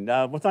from, and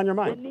what's on your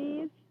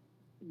mind.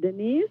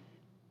 Denise,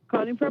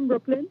 calling from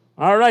Brooklyn.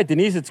 All right,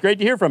 Denise, it's great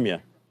to hear from you.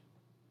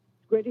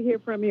 Great to hear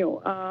from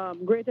you.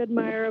 Great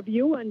admirer of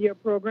you and your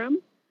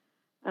program.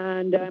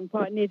 And I'm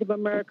part Native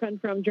American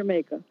from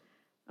Jamaica.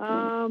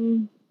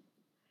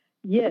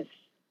 Yes,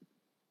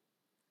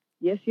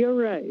 you're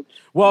right.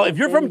 Well, if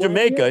you're from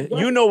Jamaica,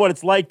 you know what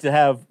it's like to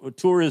have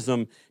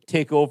tourism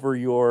take over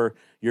your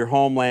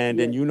homeland,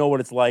 and you know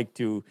what it's like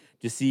to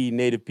see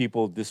Native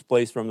people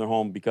displaced from their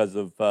home because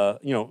of for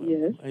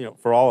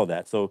all of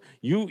that. So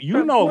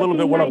you know a little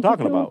bit what I'm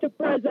talking about. To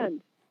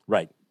present.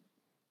 Right.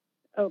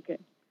 Okay.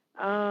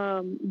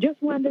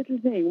 Just one little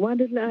thing, one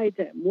little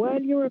item.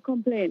 While you were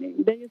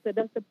complaining, then you said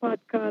that's the pot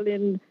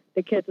calling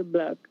the kettle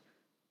black.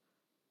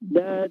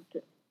 That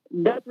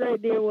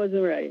right there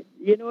wasn't right.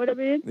 You know what I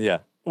mean? Yeah.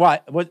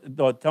 Why?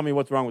 What? Tell me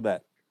what's wrong with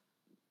that.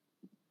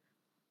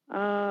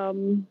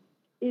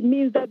 It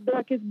means that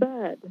black is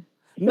bad. So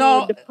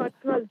No. the pot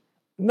call,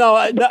 No.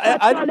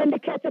 calling the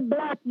kettle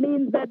black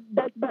means that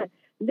that's bad.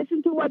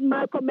 Listen to what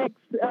Malcolm X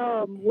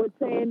was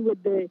saying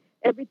with the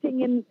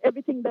everything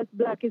that's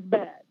black is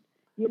bad.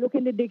 You look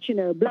in the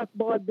dictionary, black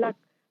boy, black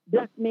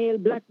male,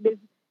 black this,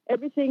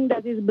 everything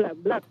that is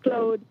black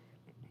cloud.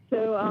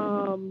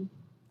 So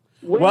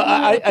Well,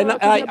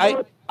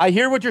 I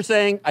hear what you're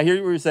saying. I hear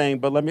what you're saying,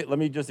 but let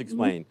me just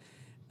explain.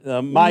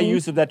 My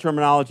use of that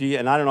terminology,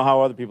 and I don't know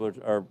how other people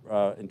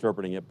are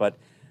interpreting it, but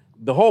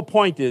the whole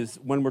point is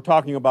when we're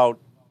talking about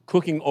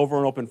cooking over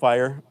an open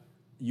fire,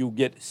 you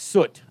get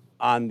soot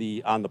on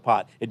the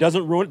pot. It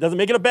doesn't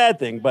make it a bad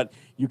thing, but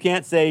you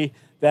can't say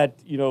that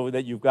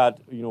that you've got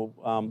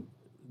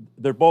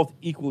they're both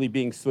equally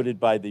being sooted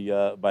by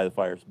the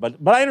fires. But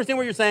I understand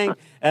what you're saying,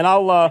 and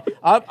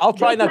I'll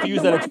try not to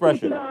use that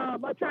expression.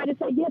 I'm trying to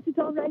say yes, it's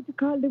all right to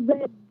call the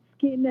red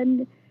skin,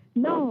 and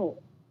no.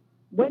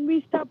 When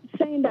we stop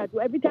saying that,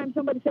 every time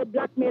somebody said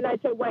black male, I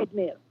say white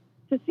male,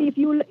 to see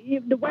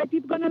if the white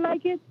people gonna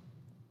like it.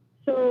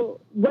 So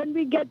when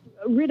we get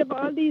rid of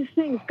all these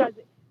things, because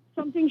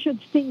something should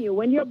sting you.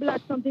 When you're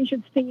black, something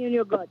should sting you in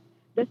your gut.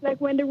 Just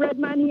like when the red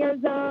man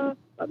hears red.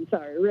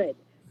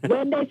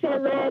 When they say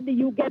red,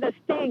 you get a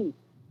sting.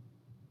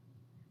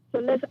 So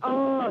let's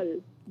all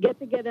get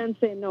together and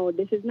say, no,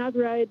 this is not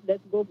right.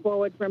 Let's go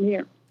forward from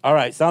here. All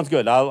right, sounds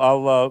good.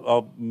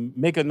 I'll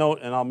make a note,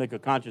 and I'll make a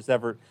conscious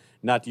effort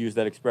not to use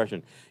that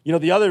expression.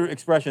 The other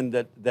expression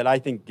that I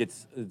think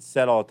gets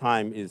said all the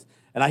time is,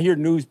 and I hear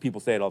news people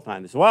say it all the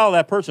time. They say, well,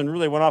 that person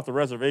really went off the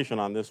reservation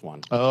on this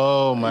one.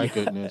 Oh my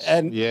goodness!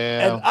 And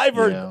I've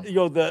heard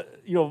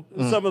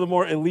some of the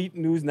more elite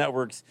news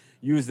networks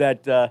use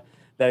that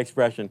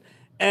expression,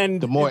 and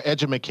the more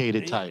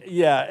educated type.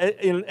 Yeah,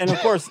 and of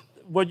course,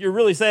 what you're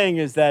really saying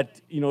is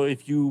that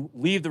if you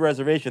leave the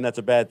reservation, that's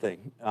a bad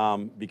thing,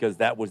 because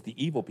that was the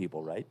evil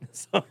people, right?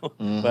 So,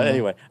 But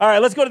anyway, all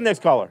right, let's go to the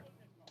next caller.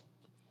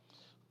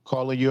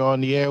 Caller, you're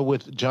on the air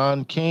with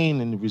John Kane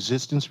in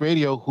Resistance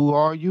Radio. Who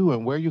are you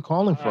and where are you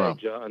calling from? Hi,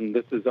 John.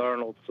 This is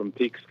Arnold from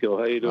Peekskill.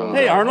 How you doing?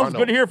 Hey, Arnold. It's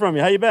good to hear from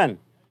you. How you been?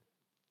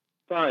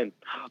 Fine.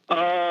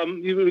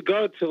 In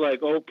regard to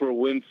like Oprah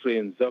Winfrey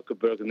and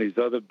Zuckerberg and these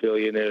other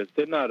billionaires,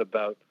 they're not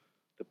about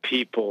the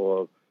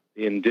people of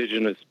the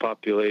indigenous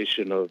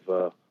population of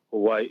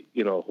Hawaii,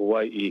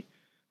 the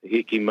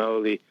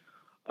Hikimaoli.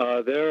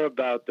 They're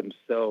about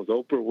themselves.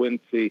 Oprah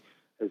Winfrey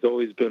has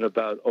always been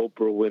about Oprah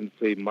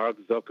Winfrey. Mark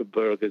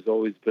Zuckerberg has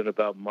always been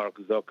about Mark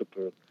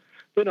Zuckerberg.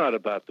 They're not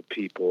about the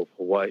people of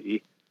Hawaii.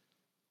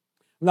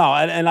 No,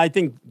 and I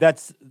think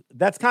that's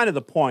kind of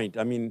the point.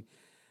 I mean,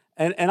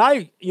 and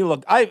I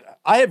look, I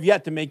have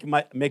yet to make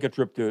a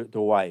trip to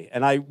Hawaii,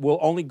 and I will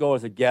only go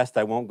as a guest.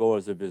 I won't go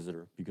as a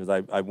visitor because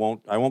I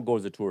won't go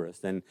as a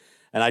tourist. And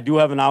I do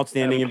have an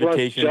outstanding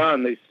invitation. Plus,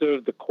 John, they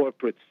serve the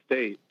corporate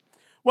state.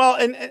 Well,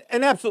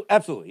 and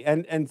absolutely,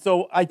 and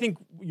so I think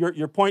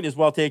your point is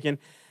well taken,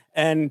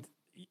 and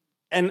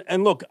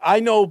look, I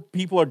know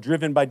people are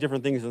driven by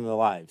different things in their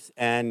lives,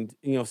 and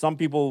some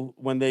people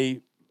when they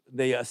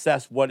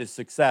assess what is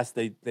success,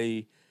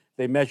 they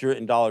measure it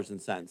in dollars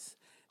and cents.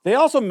 They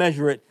also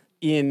measure it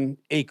in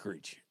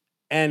acreage,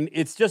 and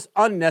it's just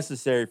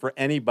unnecessary for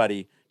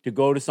anybody to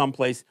go to some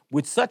place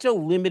with such a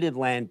limited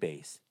land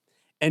base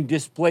and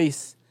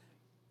displace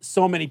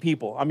so many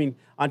people. I mean,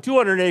 on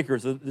 200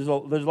 acres, there's a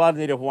lot of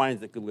Native Hawaiians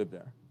that could live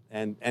there,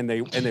 and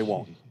they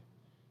won't,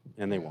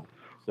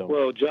 So,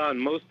 well, John,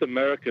 most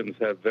Americans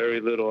have very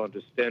little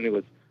understanding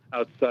what's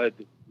outside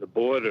the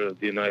border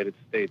of the United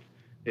States.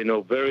 They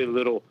know very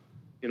little.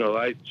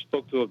 I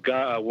spoke to a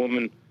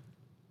woman,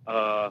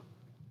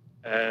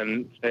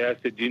 and I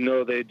said,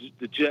 nuclear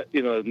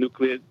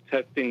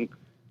testing,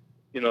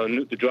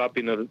 the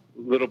dropping of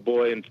Little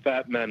Boy and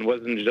Fat Man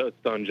wasn't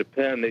just on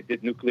Japan. They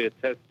did nuclear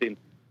testing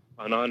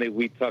on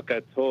Aniwetak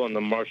Atoll in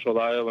the Marshall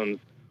Islands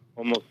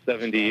almost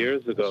 70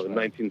 years ago, in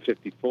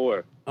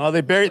 1954. Oh,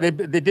 they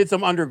did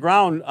some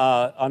underground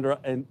under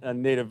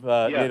native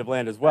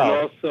land as well.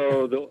 And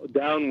also the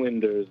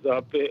downwinders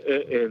up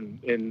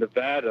in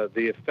Nevada,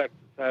 the effect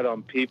it's had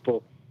on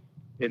people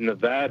in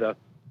Nevada,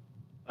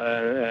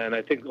 and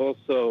I think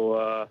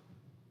also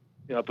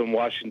up in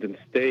Washington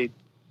State.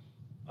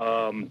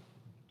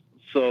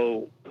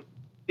 So,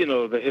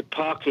 the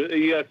hypocrisy.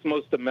 You ask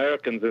most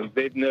Americans, and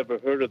they've never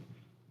heard of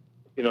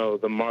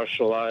the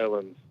Marshall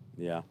Islands.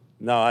 Yeah,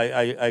 no,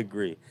 I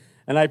agree,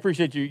 and I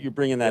appreciate you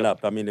bringing that up.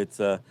 I mean, it's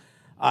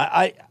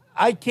I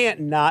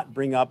can't not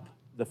bring up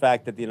the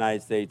fact that the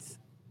United States,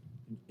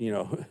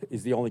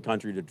 is the only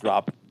country to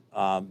drop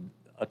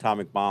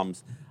atomic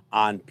bombs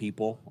on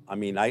people. I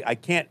mean, I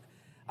can't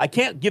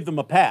give them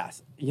a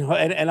pass,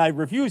 and I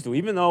refuse to,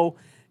 even though.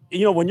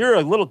 When you're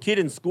a little kid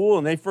in school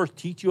and they first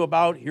teach you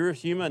about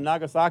Hiroshima and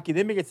Nagasaki,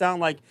 they make it sound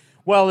like,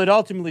 Well, it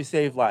ultimately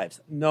saved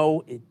lives.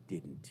 No, it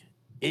didn't.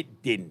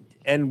 It didn't.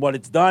 And what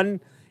it's done,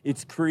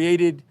 it's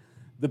created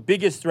the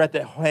biggest threat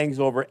that hangs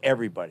over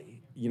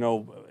everybody,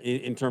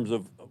 in terms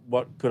of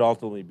what could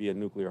ultimately be a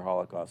nuclear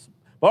holocaust.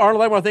 But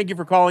Arnold, I want to thank you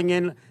for calling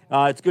in.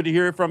 It's good to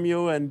hear from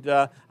you, and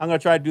I'm going to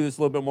try to do this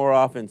a little bit more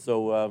often,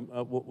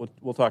 so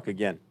we'll talk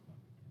again.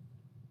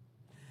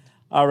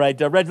 All right,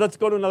 Reg, let's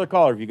go to another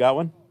caller. Have you got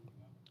one?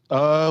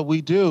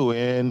 We do.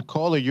 And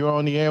caller, you're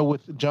on the air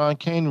with John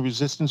Kane,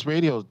 Resistance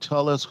Radio.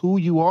 Tell us who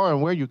you are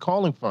and where you're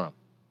calling from.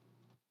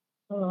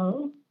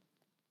 Hello?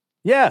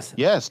 Yes.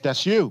 Yes,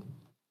 that's you.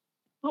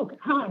 Okay,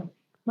 hi.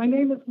 My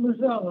name is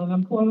Lizelle, and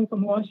I'm calling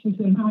from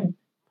Washington Heights.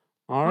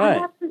 All right. I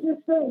have to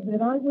just say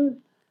that I was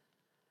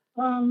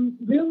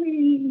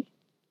really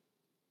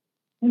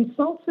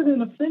insulted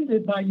and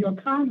offended by your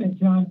comment,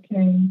 John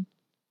Kane,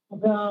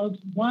 about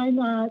why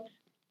not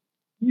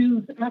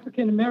use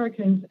African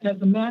Americans as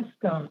a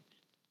mascot.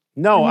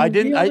 No, I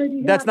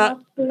didn't. That's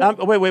not.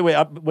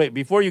 Wait.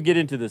 Before you get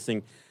into this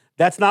thing,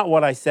 that's not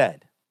what I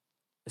said.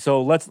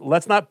 So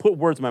let's not put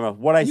words in my mouth.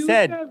 What I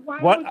said.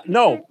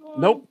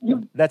 Nope.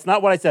 That's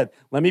not what I said.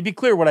 Let me be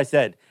clear. What I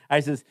said.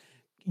 I says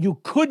you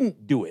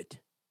couldn't do it,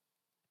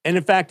 and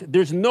in fact,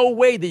 there's no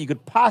way that you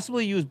could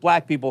possibly use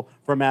black people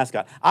for a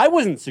mascot. I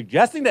wasn't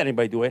suggesting that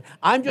anybody do it.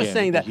 I'm just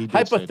saying that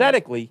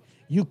hypothetically,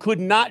 you could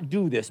not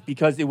do this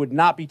because it would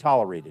not be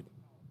tolerated.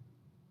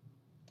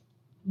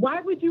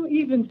 Why would you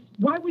even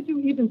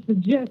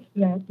suggest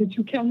that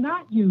you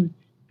cannot use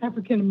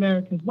African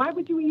Americans? Why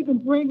would you even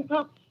bring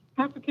up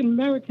African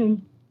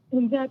Americans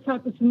in that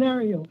type of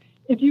scenario?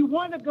 If you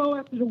want to go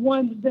after the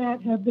ones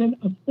that have been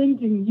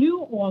offending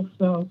you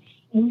also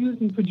and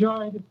using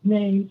pejorative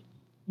names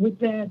with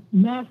that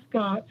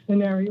mascot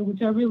scenario,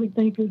 which I really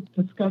think is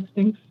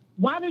disgusting,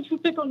 why don't you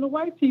pick on the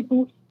white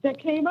people that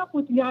came up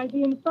with the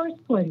idea in the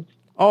first place?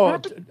 Oh,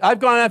 I've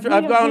gone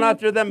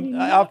after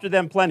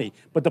them plenty.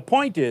 But the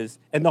point is,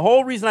 and the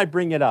whole reason I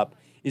bring it up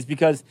is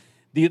because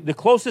the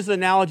closest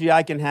analogy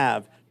I can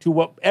have to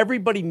what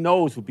everybody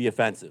knows would be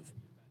offensive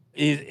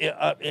is,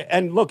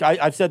 and look,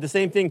 I've said the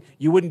same thing.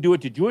 You wouldn't do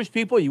it to Jewish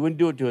people. You wouldn't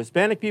do it to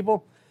Hispanic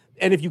people.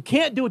 And if you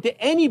can't do it to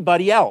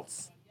anybody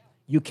else,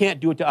 you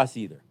can't do it to us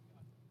either.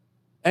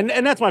 And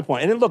that's my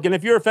point. And then look, and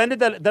if you're offended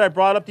that I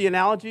brought up the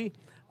analogy,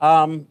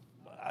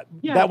 I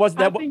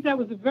think that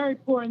was a very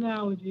poor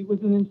analogy. It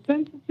was an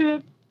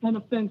insensitive and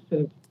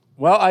offensive.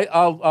 Well,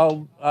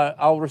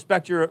 I'll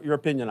respect your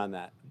opinion on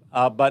that,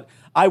 but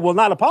I will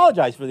not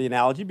apologize for the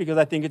analogy because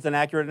I think it's an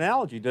accurate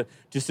analogy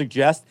to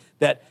suggest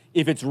that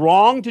if it's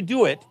wrong to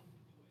do it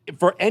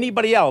for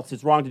anybody else,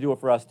 it's wrong to do it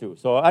for us too.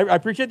 So I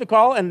appreciate the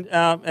call,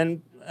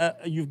 and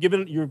you've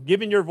given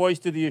your voice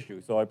to the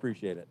issue, so I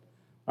appreciate it.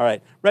 All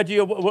right, Reggie,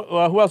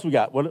 who else we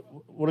got? What do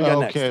we got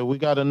next? Okay, we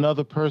got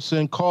another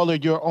person. Caller,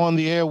 you're on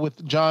the air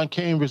with John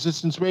Kane,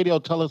 Resistance Radio.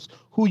 Tell us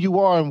who you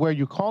are and where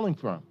you're calling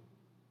from.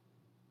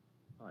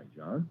 Hi,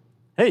 John.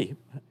 Hey,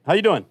 how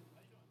you doing?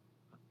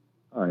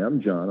 Hi,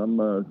 I'm John. I'm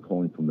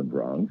calling from the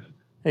Bronx.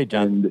 Hey,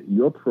 John. And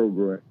your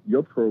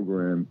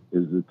program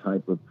is the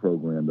type of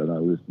program that I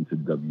listen to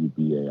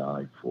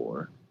WBAI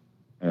for,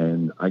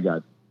 and I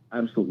got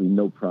absolutely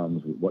no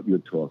problems with what you're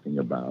talking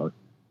about.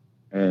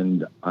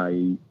 And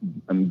I'm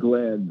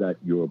glad that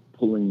you're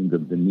pulling the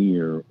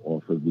veneer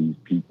off of these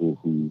people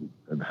who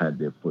have had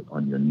their foot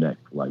on your neck,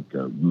 like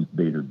Ruth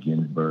Bader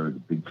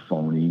Ginsburg, Big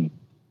Phony,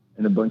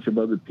 and a bunch of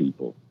other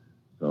people.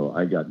 So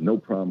I got no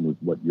problem with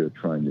what you're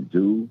trying to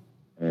do,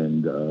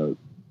 and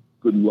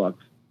good luck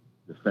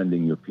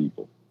defending your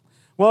people.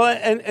 Well,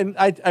 and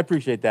I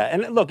appreciate that.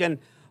 And look,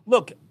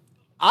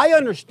 I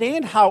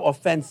understand how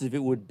offensive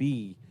it would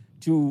be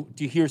to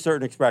hear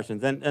certain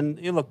expressions. And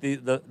you look,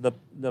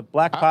 the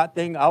black pot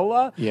thing, I'm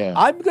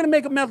going to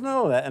make a mental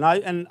note of that,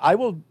 and I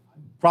will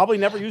probably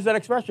never use that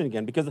expression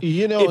again because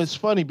it's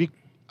funny.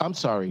 I'm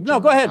sorry, John. No,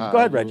 go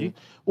ahead, Reggie.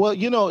 Well,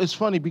 it's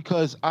funny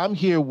because I'm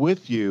here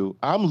with you.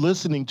 I'm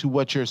listening to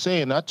what you're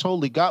saying. I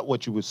totally got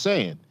what you were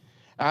saying.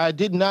 I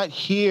did not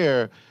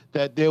hear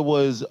that there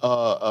was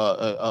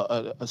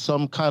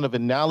some kind of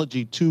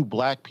analogy to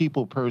black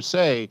people per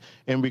se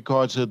in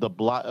regards to the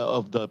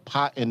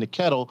pot and the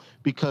kettle,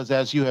 because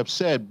as you have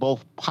said,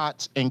 both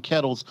pots and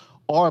kettles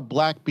are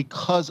black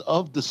because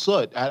of the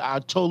soot. I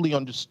totally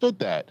understood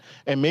that.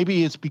 And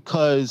maybe it's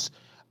because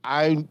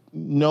I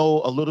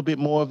know a little bit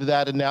more of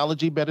that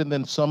analogy better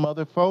than some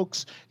other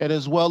folks, and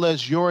as well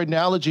as your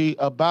analogy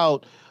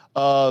about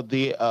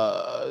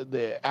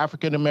the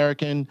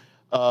African-American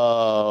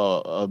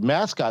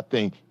mascot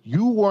thing.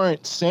 You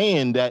weren't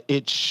saying that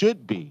it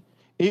should be.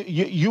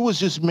 You was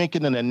just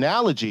making an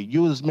analogy.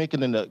 You was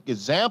making an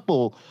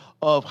example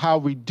of how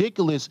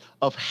ridiculous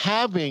of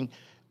having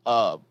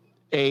a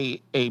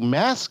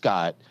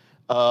mascot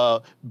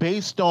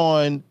based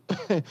on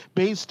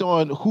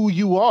who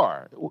you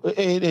are,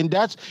 and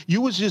that's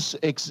you was just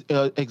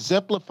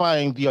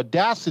exemplifying the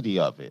audacity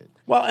of it.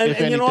 Well, and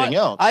anything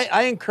else,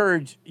 I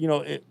encourage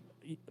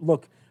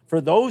look. For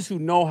those who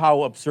know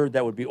how absurd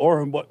that would be,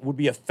 or would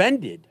be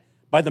offended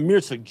by the mere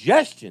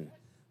suggestion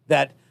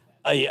that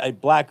a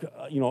black,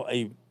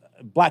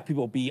 black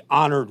people be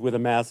honored with a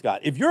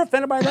mascot. If you're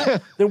offended by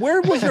that, then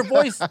where was your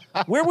voice?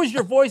 Where was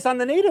your voice on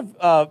the Native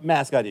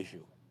mascot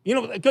issue? You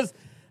know, because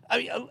I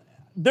mean,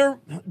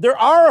 there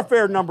are a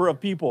fair number of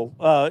people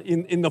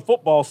in the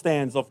football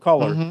stands of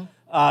color,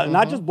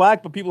 not just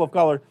black, but people of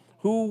color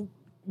who,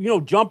 you know,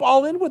 jump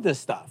all in with this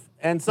stuff.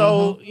 And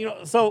so, you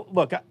know, so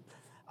look,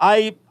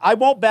 I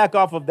won't back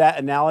off of that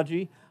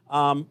analogy.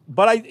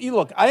 But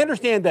I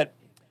understand that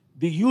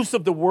the use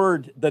of the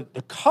word, the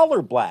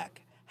color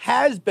black,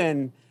 has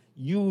been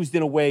used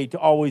in a way to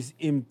always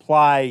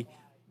imply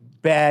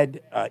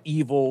bad,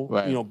 evil,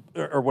 Right. you know,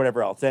 or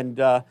whatever else. And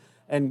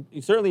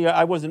certainly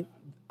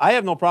I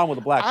have no problem with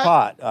a black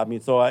pot. I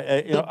mean, so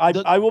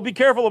I will be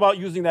careful about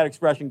using that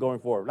expression going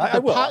forward. I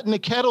will. The pot and the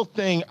kettle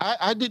thing,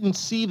 I didn't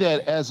see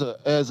that as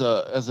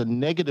a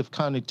negative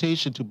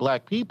connotation to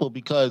black people,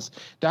 because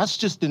that's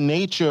just the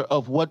nature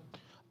of what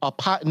a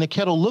pot and a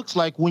kettle looks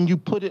like when you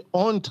put it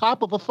on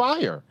top of a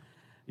fire.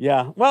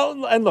 Yeah.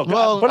 Well, and look,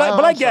 but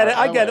I get it.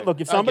 I get it.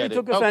 Look, if somebody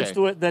took offense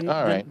to it, then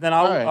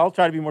I'll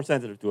try to be more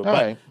sensitive to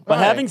it. But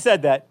having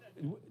said that,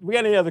 we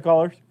got any other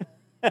callers?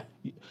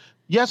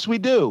 Yes, we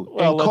do.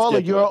 Well, and caller,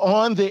 you're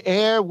on the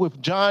air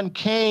with John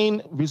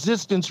Kane,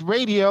 Resistance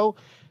Radio.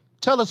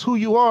 Tell us who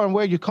you are and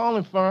where you're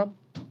calling from.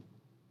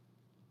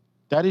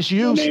 That is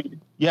you.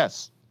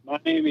 Yes. My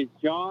name is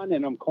John,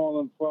 and I'm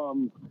calling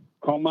from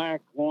Comac,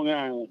 Long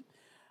Island.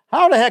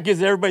 How the heck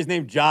is everybody's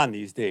name John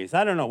these days?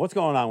 I don't know. What's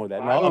going on with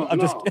that? No, I'm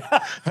just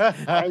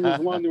I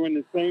was wondering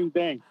the same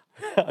thing.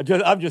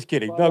 I'm just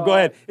kidding. No, go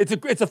ahead.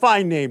 It's a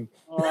fine name.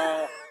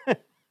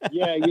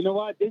 Yeah, you know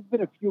what? There's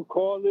been a few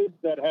callers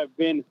that have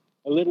been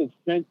a little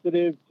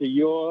sensitive to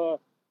your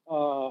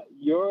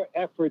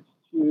efforts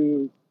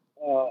to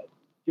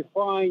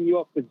define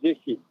your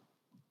position.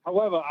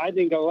 However, I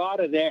think a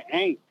lot of their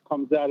angst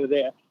comes out of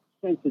their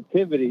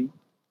sensitivity.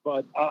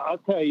 But I'll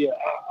tell you,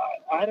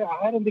 I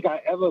don't think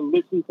I ever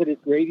listened to this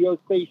radio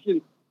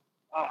station.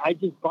 I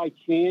just by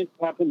chance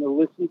happened to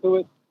listen to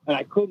it, and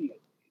I couldn't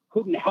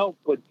help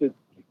but to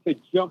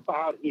jump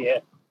out here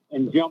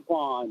and jump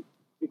on,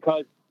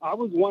 because I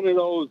was one of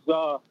those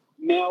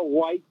male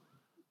whites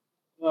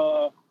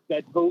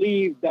that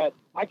believed that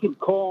I could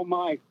call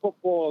my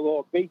football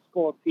or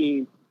baseball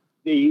team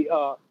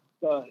the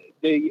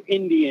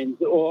Indians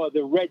or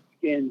the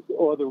Redskins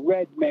or the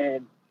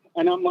Redmen,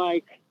 and I'm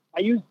like, I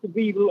used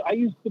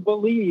to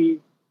believe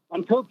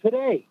until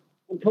today,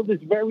 until this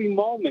very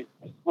moment,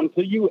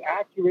 until you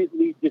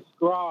accurately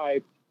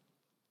described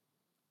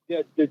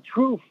the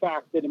true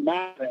fact of the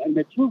matter. And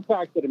the true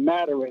fact of the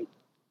matter is,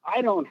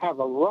 I don't have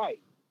a right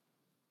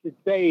to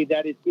say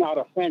that it's not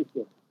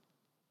offensive,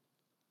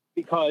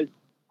 because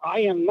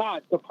I am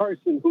not the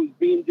person who's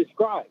being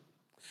described.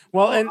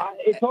 Well, and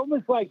it's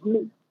almost like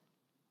me.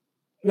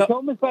 No. It's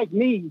almost like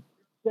me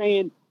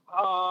saying,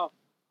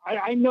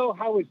 I know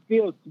how it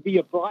feels to be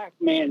a black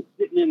man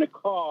sitting in a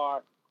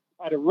car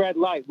at a red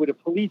light with a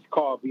police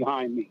car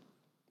behind me.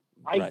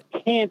 I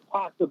can't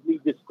possibly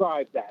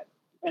describe that.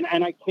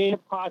 And I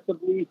can't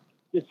possibly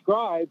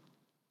describe,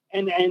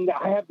 and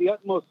I have the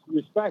utmost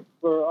respect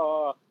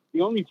for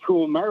the only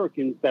true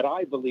Americans that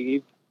I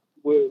believe,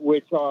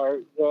 which are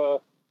the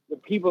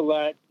people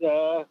that,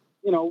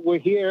 were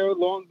here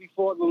long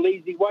before the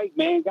lazy white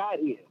man got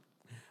here.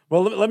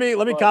 Well, let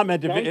me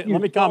comment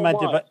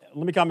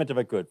if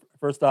I could.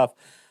 First off,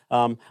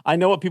 I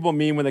know what people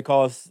mean when they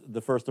call us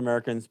the first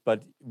Americans,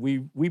 but we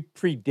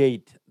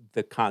predate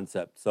the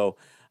concept. So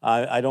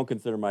I don't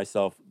consider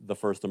myself the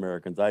first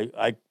Americans.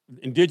 I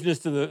indigenous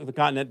to the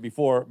continent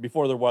before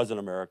there was an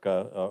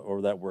America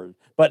or that word.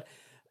 But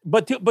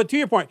to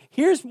your point,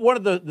 here's one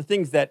of the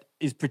things that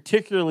is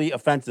particularly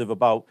offensive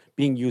about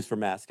being used for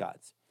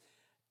mascots.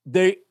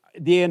 They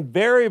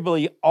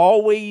invariably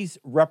always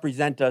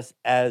represent us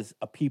as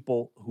a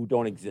people who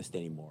don't exist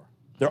anymore.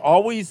 They're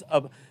always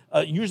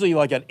usually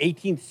like an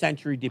 18th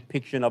century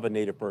depiction of a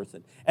Native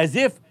person, as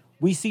if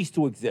we cease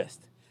to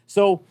exist.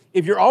 So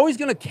if you're always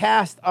going to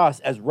cast us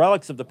as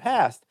relics of the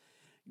past,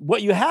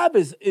 what you have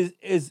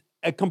is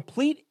a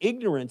complete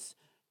ignorance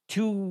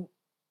to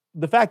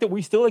the fact that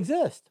we still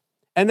exist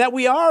and that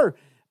we are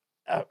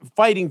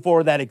fighting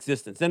for that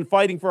existence and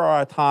fighting for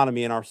our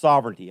autonomy and our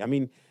sovereignty. I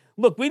mean,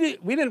 look, we're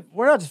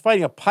not just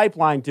fighting a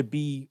pipeline to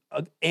be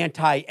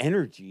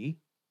anti-energy.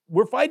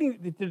 We're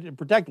fighting to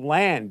protect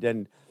land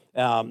and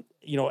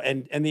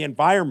the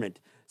environment,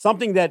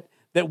 something that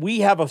we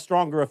have a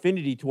stronger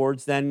affinity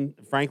towards than,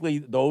 frankly,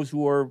 those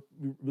who are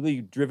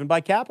really driven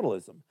by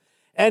capitalism.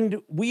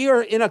 And we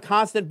are in a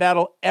constant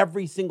battle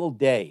every single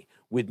day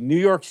with New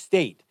York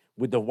State,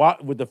 with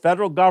the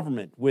federal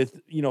government,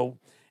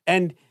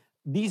 and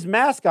these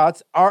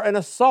mascots are an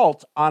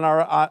assault on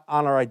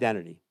our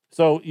identity.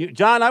 So,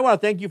 John, I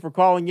want to thank you for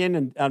calling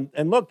in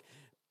and look,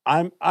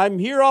 I'm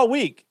here all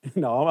week.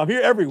 No, I'm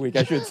here every week,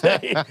 I should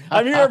say.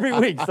 I'm here every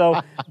week.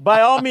 So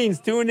by all means,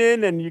 tune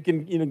in and you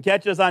can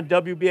catch us on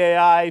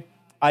WBAI.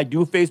 I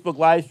do Facebook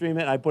live stream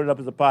it and I put it up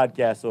as a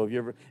podcast. So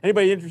if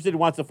anybody interested who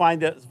wants to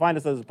find us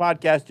as a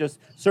podcast, just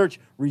search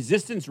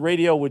Resistance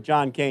Radio with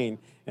John Kane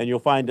and you'll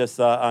find us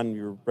on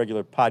your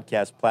regular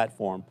podcast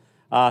platform.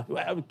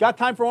 Got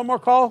time for one more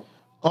call?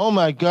 Oh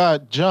my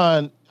God,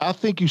 John, I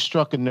think you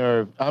struck a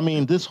nerve. I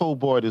mean, this whole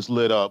board is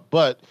lit up,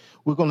 but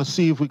we're going to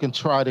see if we can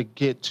try to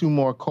get 2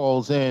 more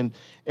calls in.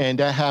 And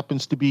that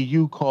happens to be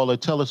you, caller.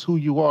 Tell us who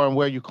you are and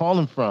where you're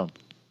calling from.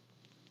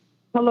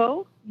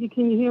 Hello?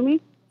 Can you hear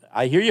me?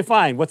 I hear you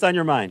fine. What's on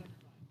your mind?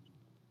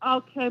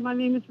 Okay, my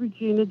name is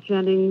Regina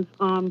Jennings.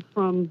 I'm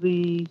from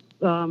the,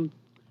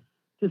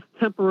 just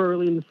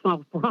temporarily in the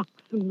South Bronx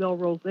and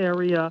Melrose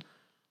area.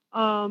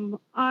 I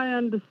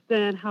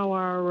understand how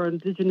our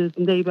indigenous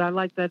neighbor, I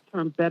like that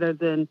term better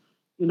than,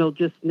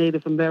 just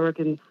Native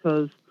Americans,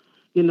 because,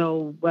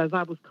 as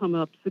I was coming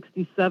up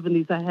 60s,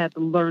 70s, I had to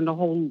learn a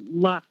whole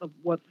lot of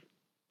what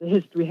the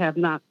history have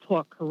not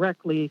taught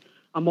correctly.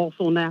 I'm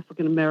also an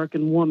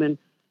African-American woman,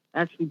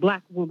 actually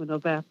black woman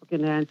of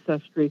African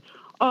ancestry.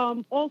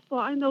 Also,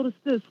 I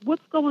noticed this.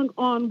 What's going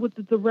on with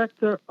the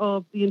director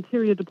of the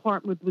Interior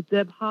Department with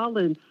Deb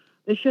Haaland?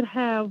 They should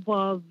have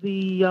what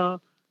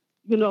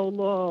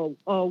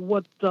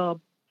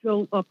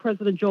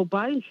President Joe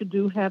Biden should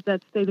do, have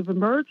that state of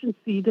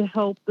emergency to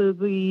help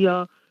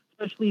the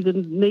especially the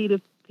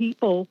Native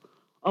people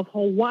of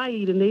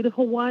Hawaii, the Native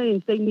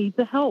Hawaiians. They need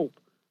the help.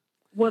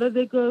 What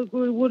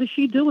is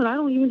she doing? I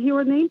don't even hear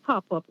her name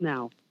pop up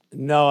now.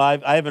 No,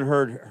 I haven't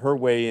heard her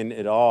weigh in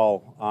at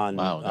all on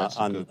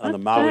the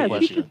Maui issue.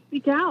 She should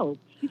speak out.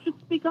 She should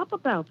speak up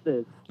about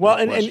this. Well,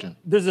 and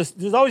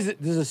there's always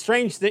a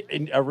strange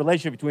a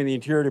relationship between the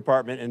Interior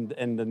Department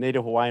and the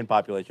Native Hawaiian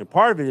population.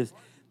 Part of it is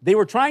they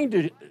were trying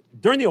to,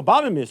 during the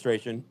Obama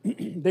administration,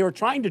 they were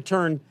trying to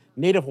turn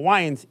Native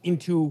Hawaiians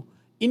into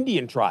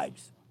Indian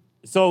tribes.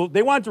 So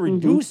they wanted to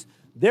reduce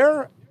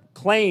their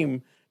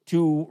claim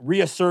to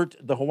reassert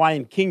the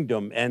Hawaiian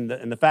kingdom and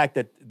the fact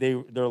that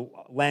their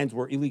lands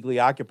were illegally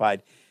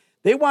occupied.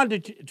 They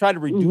wanted to try to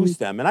reduce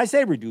them. And I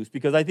say reduce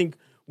because I think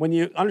when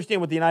you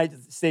understand what the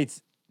United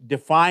States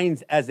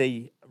defines as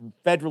a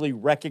federally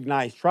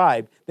recognized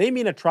tribe, they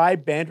mean a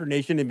tribe, band, or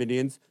nation of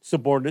Indians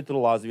subordinate to the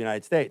laws of the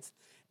United States.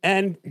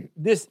 And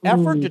this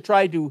effort to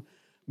try to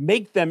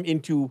make them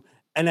into,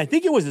 and I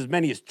think it was as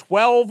many as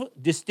 12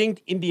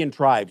 distinct Indian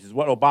tribes is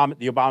what the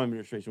Obama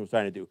administration was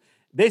trying to do.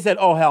 They said,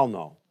 oh, hell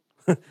no.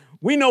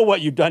 We know what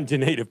you've done to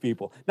Native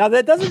people. Now,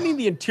 that doesn't mean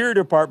the Interior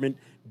Department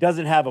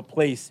doesn't have a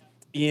place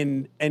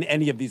in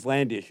any of these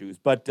land issues,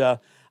 but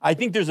I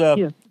think there's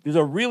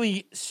a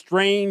really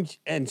strange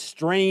and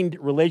strained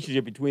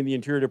relationship between the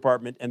Interior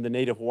Department and the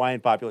Native Hawaiian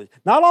population.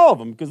 Not all of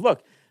them, because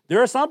look,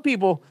 there are some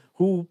people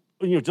who,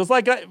 just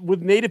like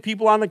with Native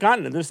people on the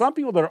continent, there's some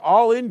people that are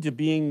all into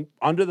being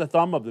under the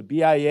thumb of the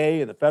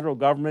BIA and the federal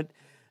government.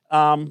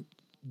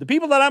 The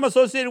people that I'm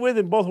associated with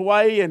in both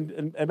Hawaii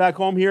and back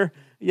home here,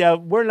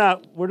 we're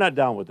not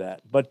down with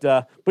that. But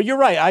you're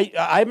right.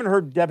 I haven't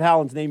heard Deb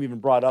Haaland's name even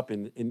brought up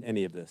in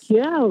any of this.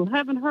 Yeah,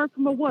 haven't heard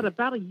from her,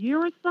 about a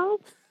year or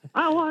so?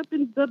 Oh, I've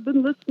been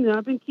listening.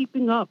 I've been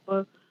keeping up.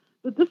 But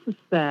this is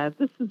sad.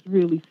 This is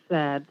really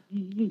sad.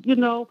 Here's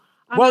the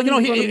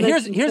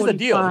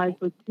deal.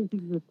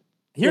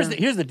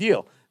 Here's the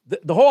deal.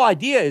 The whole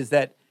idea is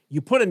that you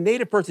put a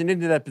Native person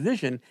into that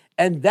position,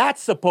 and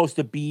that's supposed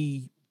to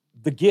be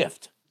the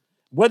gift.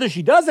 Whether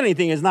she does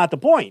anything is not the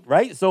point,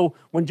 right? So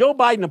when Joe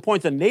Biden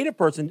appoints a Native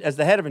person as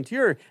the head of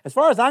Interior, as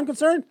far as I'm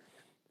concerned,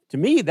 to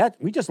me, that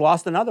we just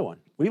lost another one.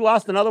 We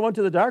lost another one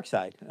to the dark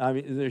side. I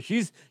mean,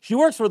 she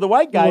works for the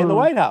white guy in the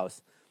White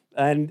House,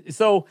 and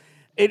so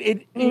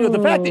the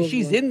fact that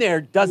she's in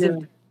there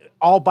doesn't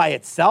all by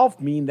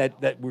itself mean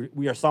that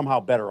we are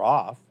somehow better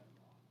off.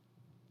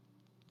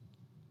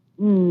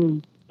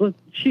 But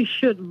she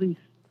should at least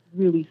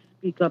really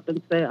speak up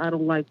and say, I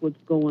don't like what's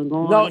going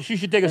on. No, she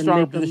should take a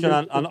stronger position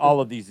on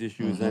all of these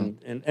issues,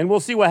 and we'll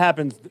see what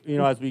happens,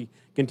 as we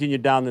continue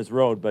down this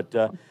road. But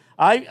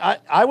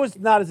I was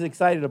not as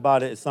excited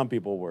about it as some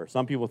people were.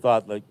 Some people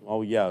thought, like,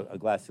 oh yeah, a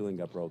glass ceiling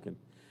got broken.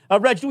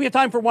 Reg, do we have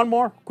time for one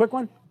more quick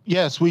one?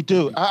 Yes, we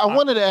do. I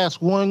wanted to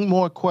ask one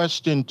more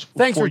question.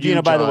 Thanks,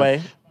 Regina, by the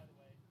way.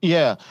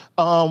 Yeah.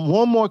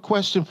 One more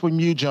question from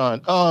you,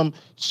 John.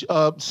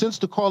 Since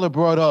the caller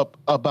brought up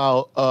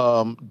about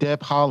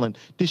Deb Haaland,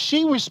 did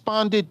she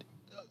responded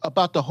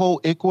about the whole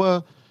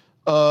ICWA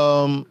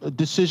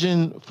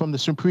decision from the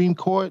Supreme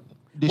Court?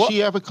 Did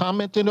she ever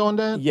commented on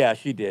that? Yeah,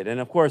 she did. And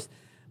of course,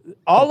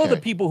 all of the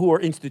people who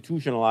are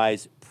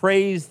institutionalized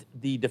praised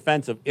the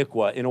defense of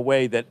ICWA in a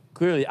way that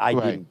clearly I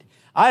didn't.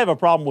 I have a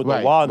problem with the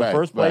law in the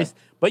first place.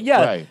 But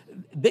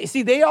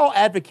they all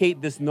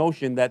advocate this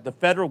notion that the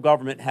federal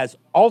government has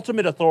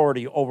ultimate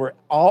authority over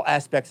all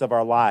aspects of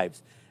our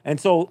lives. And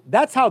so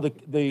that's how the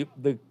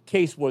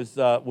case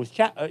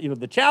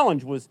the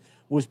challenge was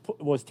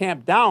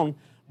tamped down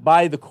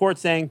by the court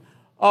saying,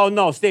 oh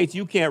no, states,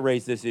 you can't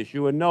raise this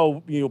issue, and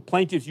no,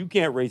 plaintiffs, you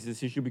can't raise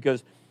this issue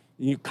because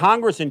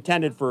Congress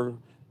intended for,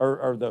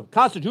 or the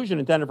Constitution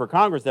intended for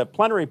Congress to have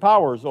plenary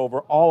powers over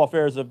all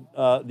affairs of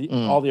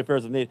all the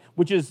affairs of Native,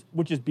 which is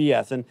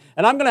BS. And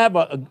I'm going to have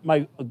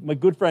my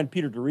good friend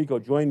Peter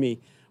DeRico join me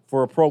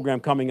for a program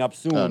coming up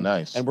soon. Oh,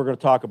 nice. And we're going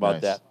to talk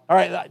about that. All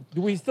right,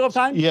 do we still have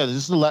time? Yeah, this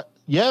is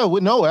Yeah,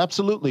 no,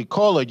 absolutely.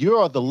 Caller, you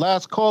are the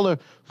last caller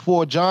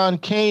for John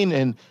Kane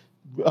and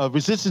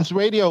Resistance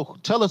Radio.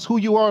 Tell us who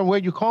you are and where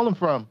you're calling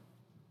from.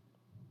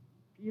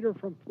 Peter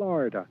from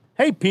Florida.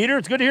 Hey, Peter,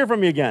 it's good to hear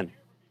from you again.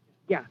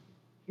 Yeah,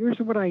 here's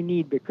what I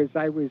need, because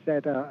I was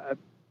at a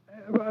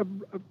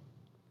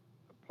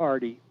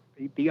party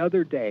the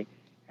other day,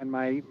 and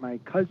my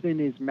cousin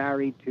is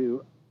married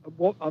to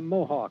a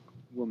Mohawk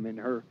woman.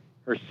 Her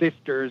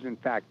sister's, in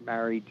fact,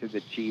 married to the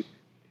chief.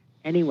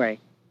 Anyway,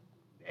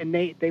 and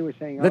they were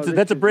saying,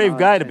 that's a brave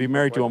guy to be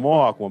married to a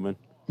Mohawk woman.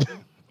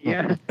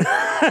 Yeah.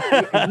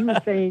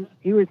 And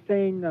he was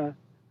saying.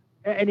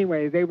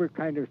 Anyway, they were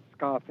kind of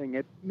scoffing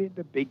at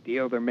the big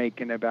deal they're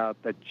making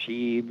about the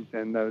chiefs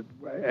and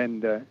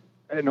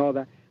all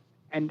that,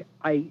 and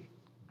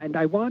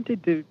I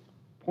wanted to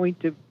point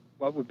to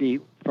what would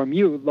be from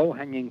you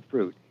low-hanging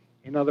fruit.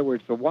 In other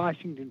words, the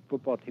Washington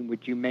football team,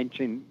 which you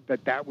mentioned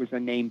that was a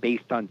name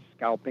based on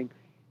scalping,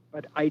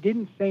 but I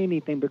didn't say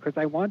anything because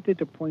I wanted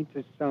to point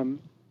to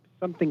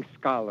something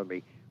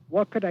scholarly.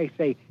 What could I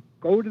say?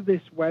 Go to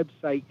this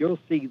website. You'll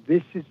see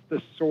this is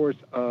the source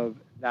of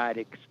that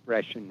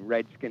expression,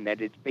 Redskin, that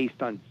it's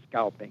based on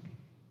scalping.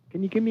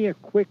 Can you give me a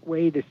quick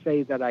way to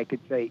say that I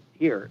could say,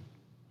 here,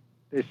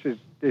 this is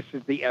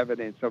the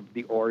evidence of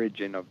the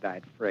origin of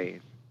that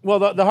phrase?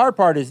 Well, the hard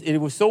part is it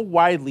was so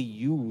widely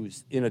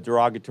used in a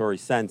derogatory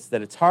sense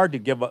that it's hard to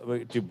give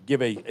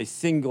a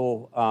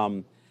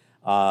single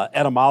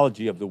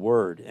etymology of the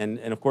word, and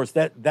of course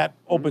that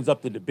opens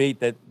up the debate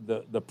that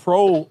the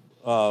pro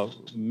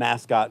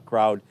mascot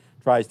crowd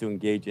tries to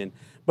engage in.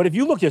 But if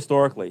you look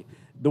historically,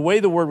 the way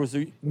the word was,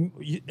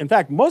 in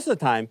fact, most of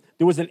the time,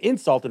 there was an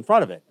insult in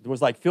front of it. There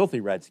was like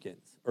filthy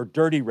Redskins or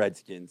dirty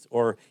Redskins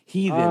or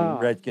heathen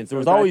Redskins. There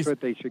was always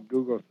what they should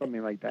Google,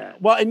 something like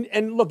that. Well,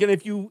 and look, and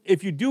if you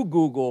do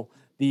Google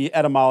the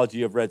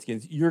etymology of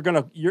Redskins, you're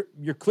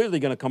clearly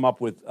gonna come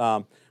up with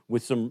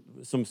some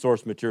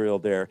source material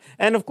there.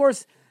 And of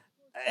course,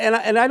 and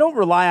I don't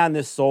rely on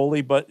this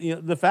solely, but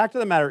the fact of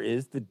the matter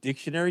is the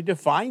dictionary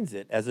defines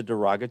it as a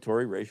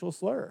derogatory racial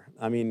slur.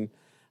 I mean.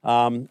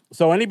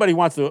 So anybody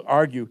wants to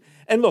argue,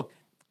 and look,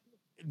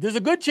 there's a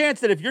good chance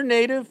that if you're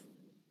Native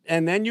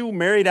and then you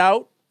married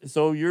out,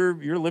 so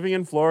you're living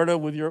in Florida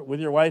with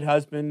your white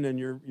husband and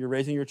you're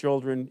raising your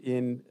children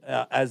in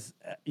as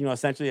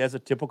essentially as a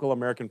typical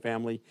American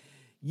family,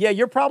 yeah,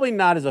 you're probably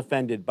not as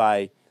offended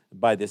by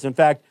this. In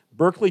fact,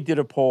 Berkeley did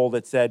a poll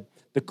that said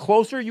the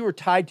closer you were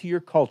tied to your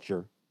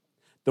culture,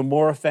 the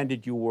more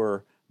offended you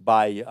were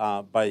by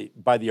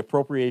the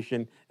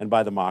appropriation and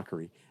by the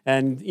mockery.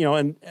 And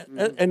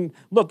and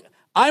look,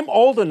 I'm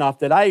old enough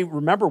that I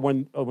remember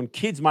when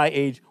kids my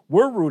age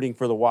were rooting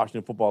for the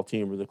Washington football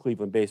team or the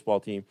Cleveland baseball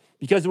team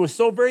because there was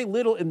so very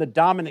little in the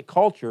dominant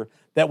culture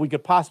that we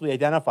could possibly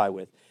identify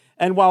with.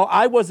 And while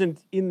I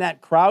wasn't in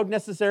that crowd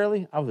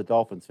necessarily, I was a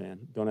Dolphins fan.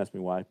 Don't ask me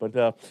why,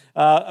 but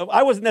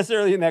I wasn't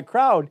necessarily in that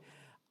crowd.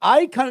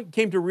 I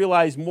came to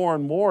realize more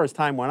and more as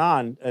time went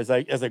on, as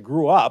I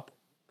grew up,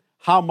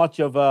 how much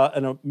of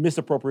a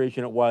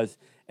misappropriation it was,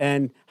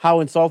 and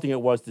how insulting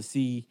it was to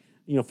see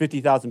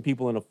 50,000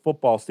 people in a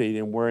football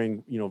stadium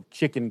wearing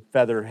chicken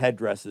feather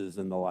headdresses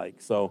and the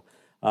like. So,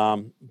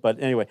 but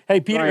anyway, hey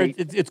Peter, right.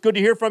 it's good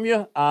to hear from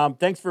you.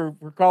 Thanks for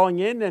calling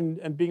in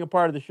and being a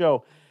part of the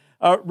show.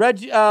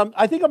 Reg,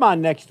 I think I'm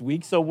on next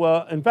week.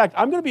 So, in fact,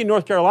 I'm going to be in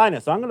North Carolina.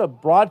 So I'm going to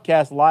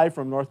broadcast live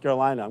from North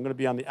Carolina. I'm going to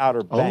be on the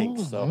Outer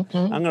Banks. So okay.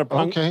 I'm going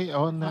to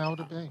on the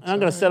Outer Banks. I'm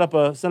going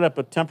to set up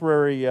a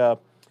temporary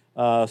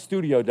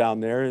studio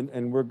down there,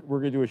 and we're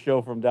going to do a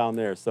show from down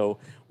there. So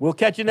we'll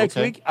catch you next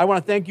week. I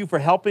want to thank you for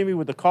helping me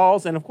with the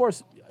calls and, of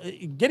course,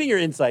 getting your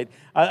insight.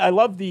 I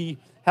love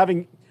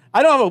having.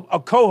 I don't have a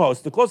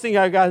co-host. The closest thing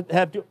I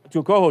have to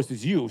a co-host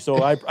is you.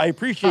 So I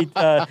appreciate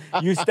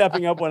you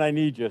stepping up when I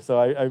need you. So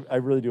I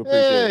really do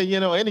appreciate it.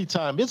 Yeah,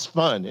 anytime. It's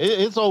fun.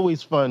 It's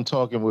always fun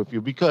talking with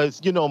you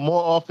because,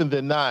 more often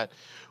than not,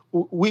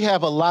 we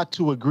have a lot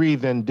to agree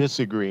than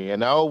disagree.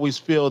 And I always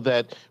feel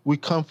that we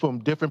come from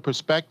different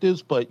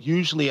perspectives, but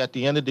usually at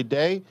the end of the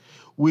day,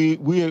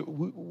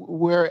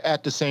 we're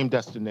at the same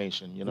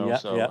destination, Yeah,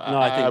 so yeah. No,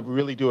 I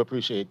really do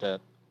appreciate that.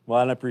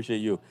 Well, and I appreciate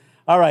you.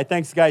 All right,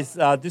 thanks, guys.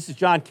 This is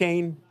John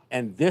Kane,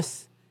 and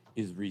this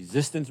is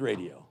Resistance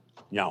Radio.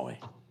 Yahweh.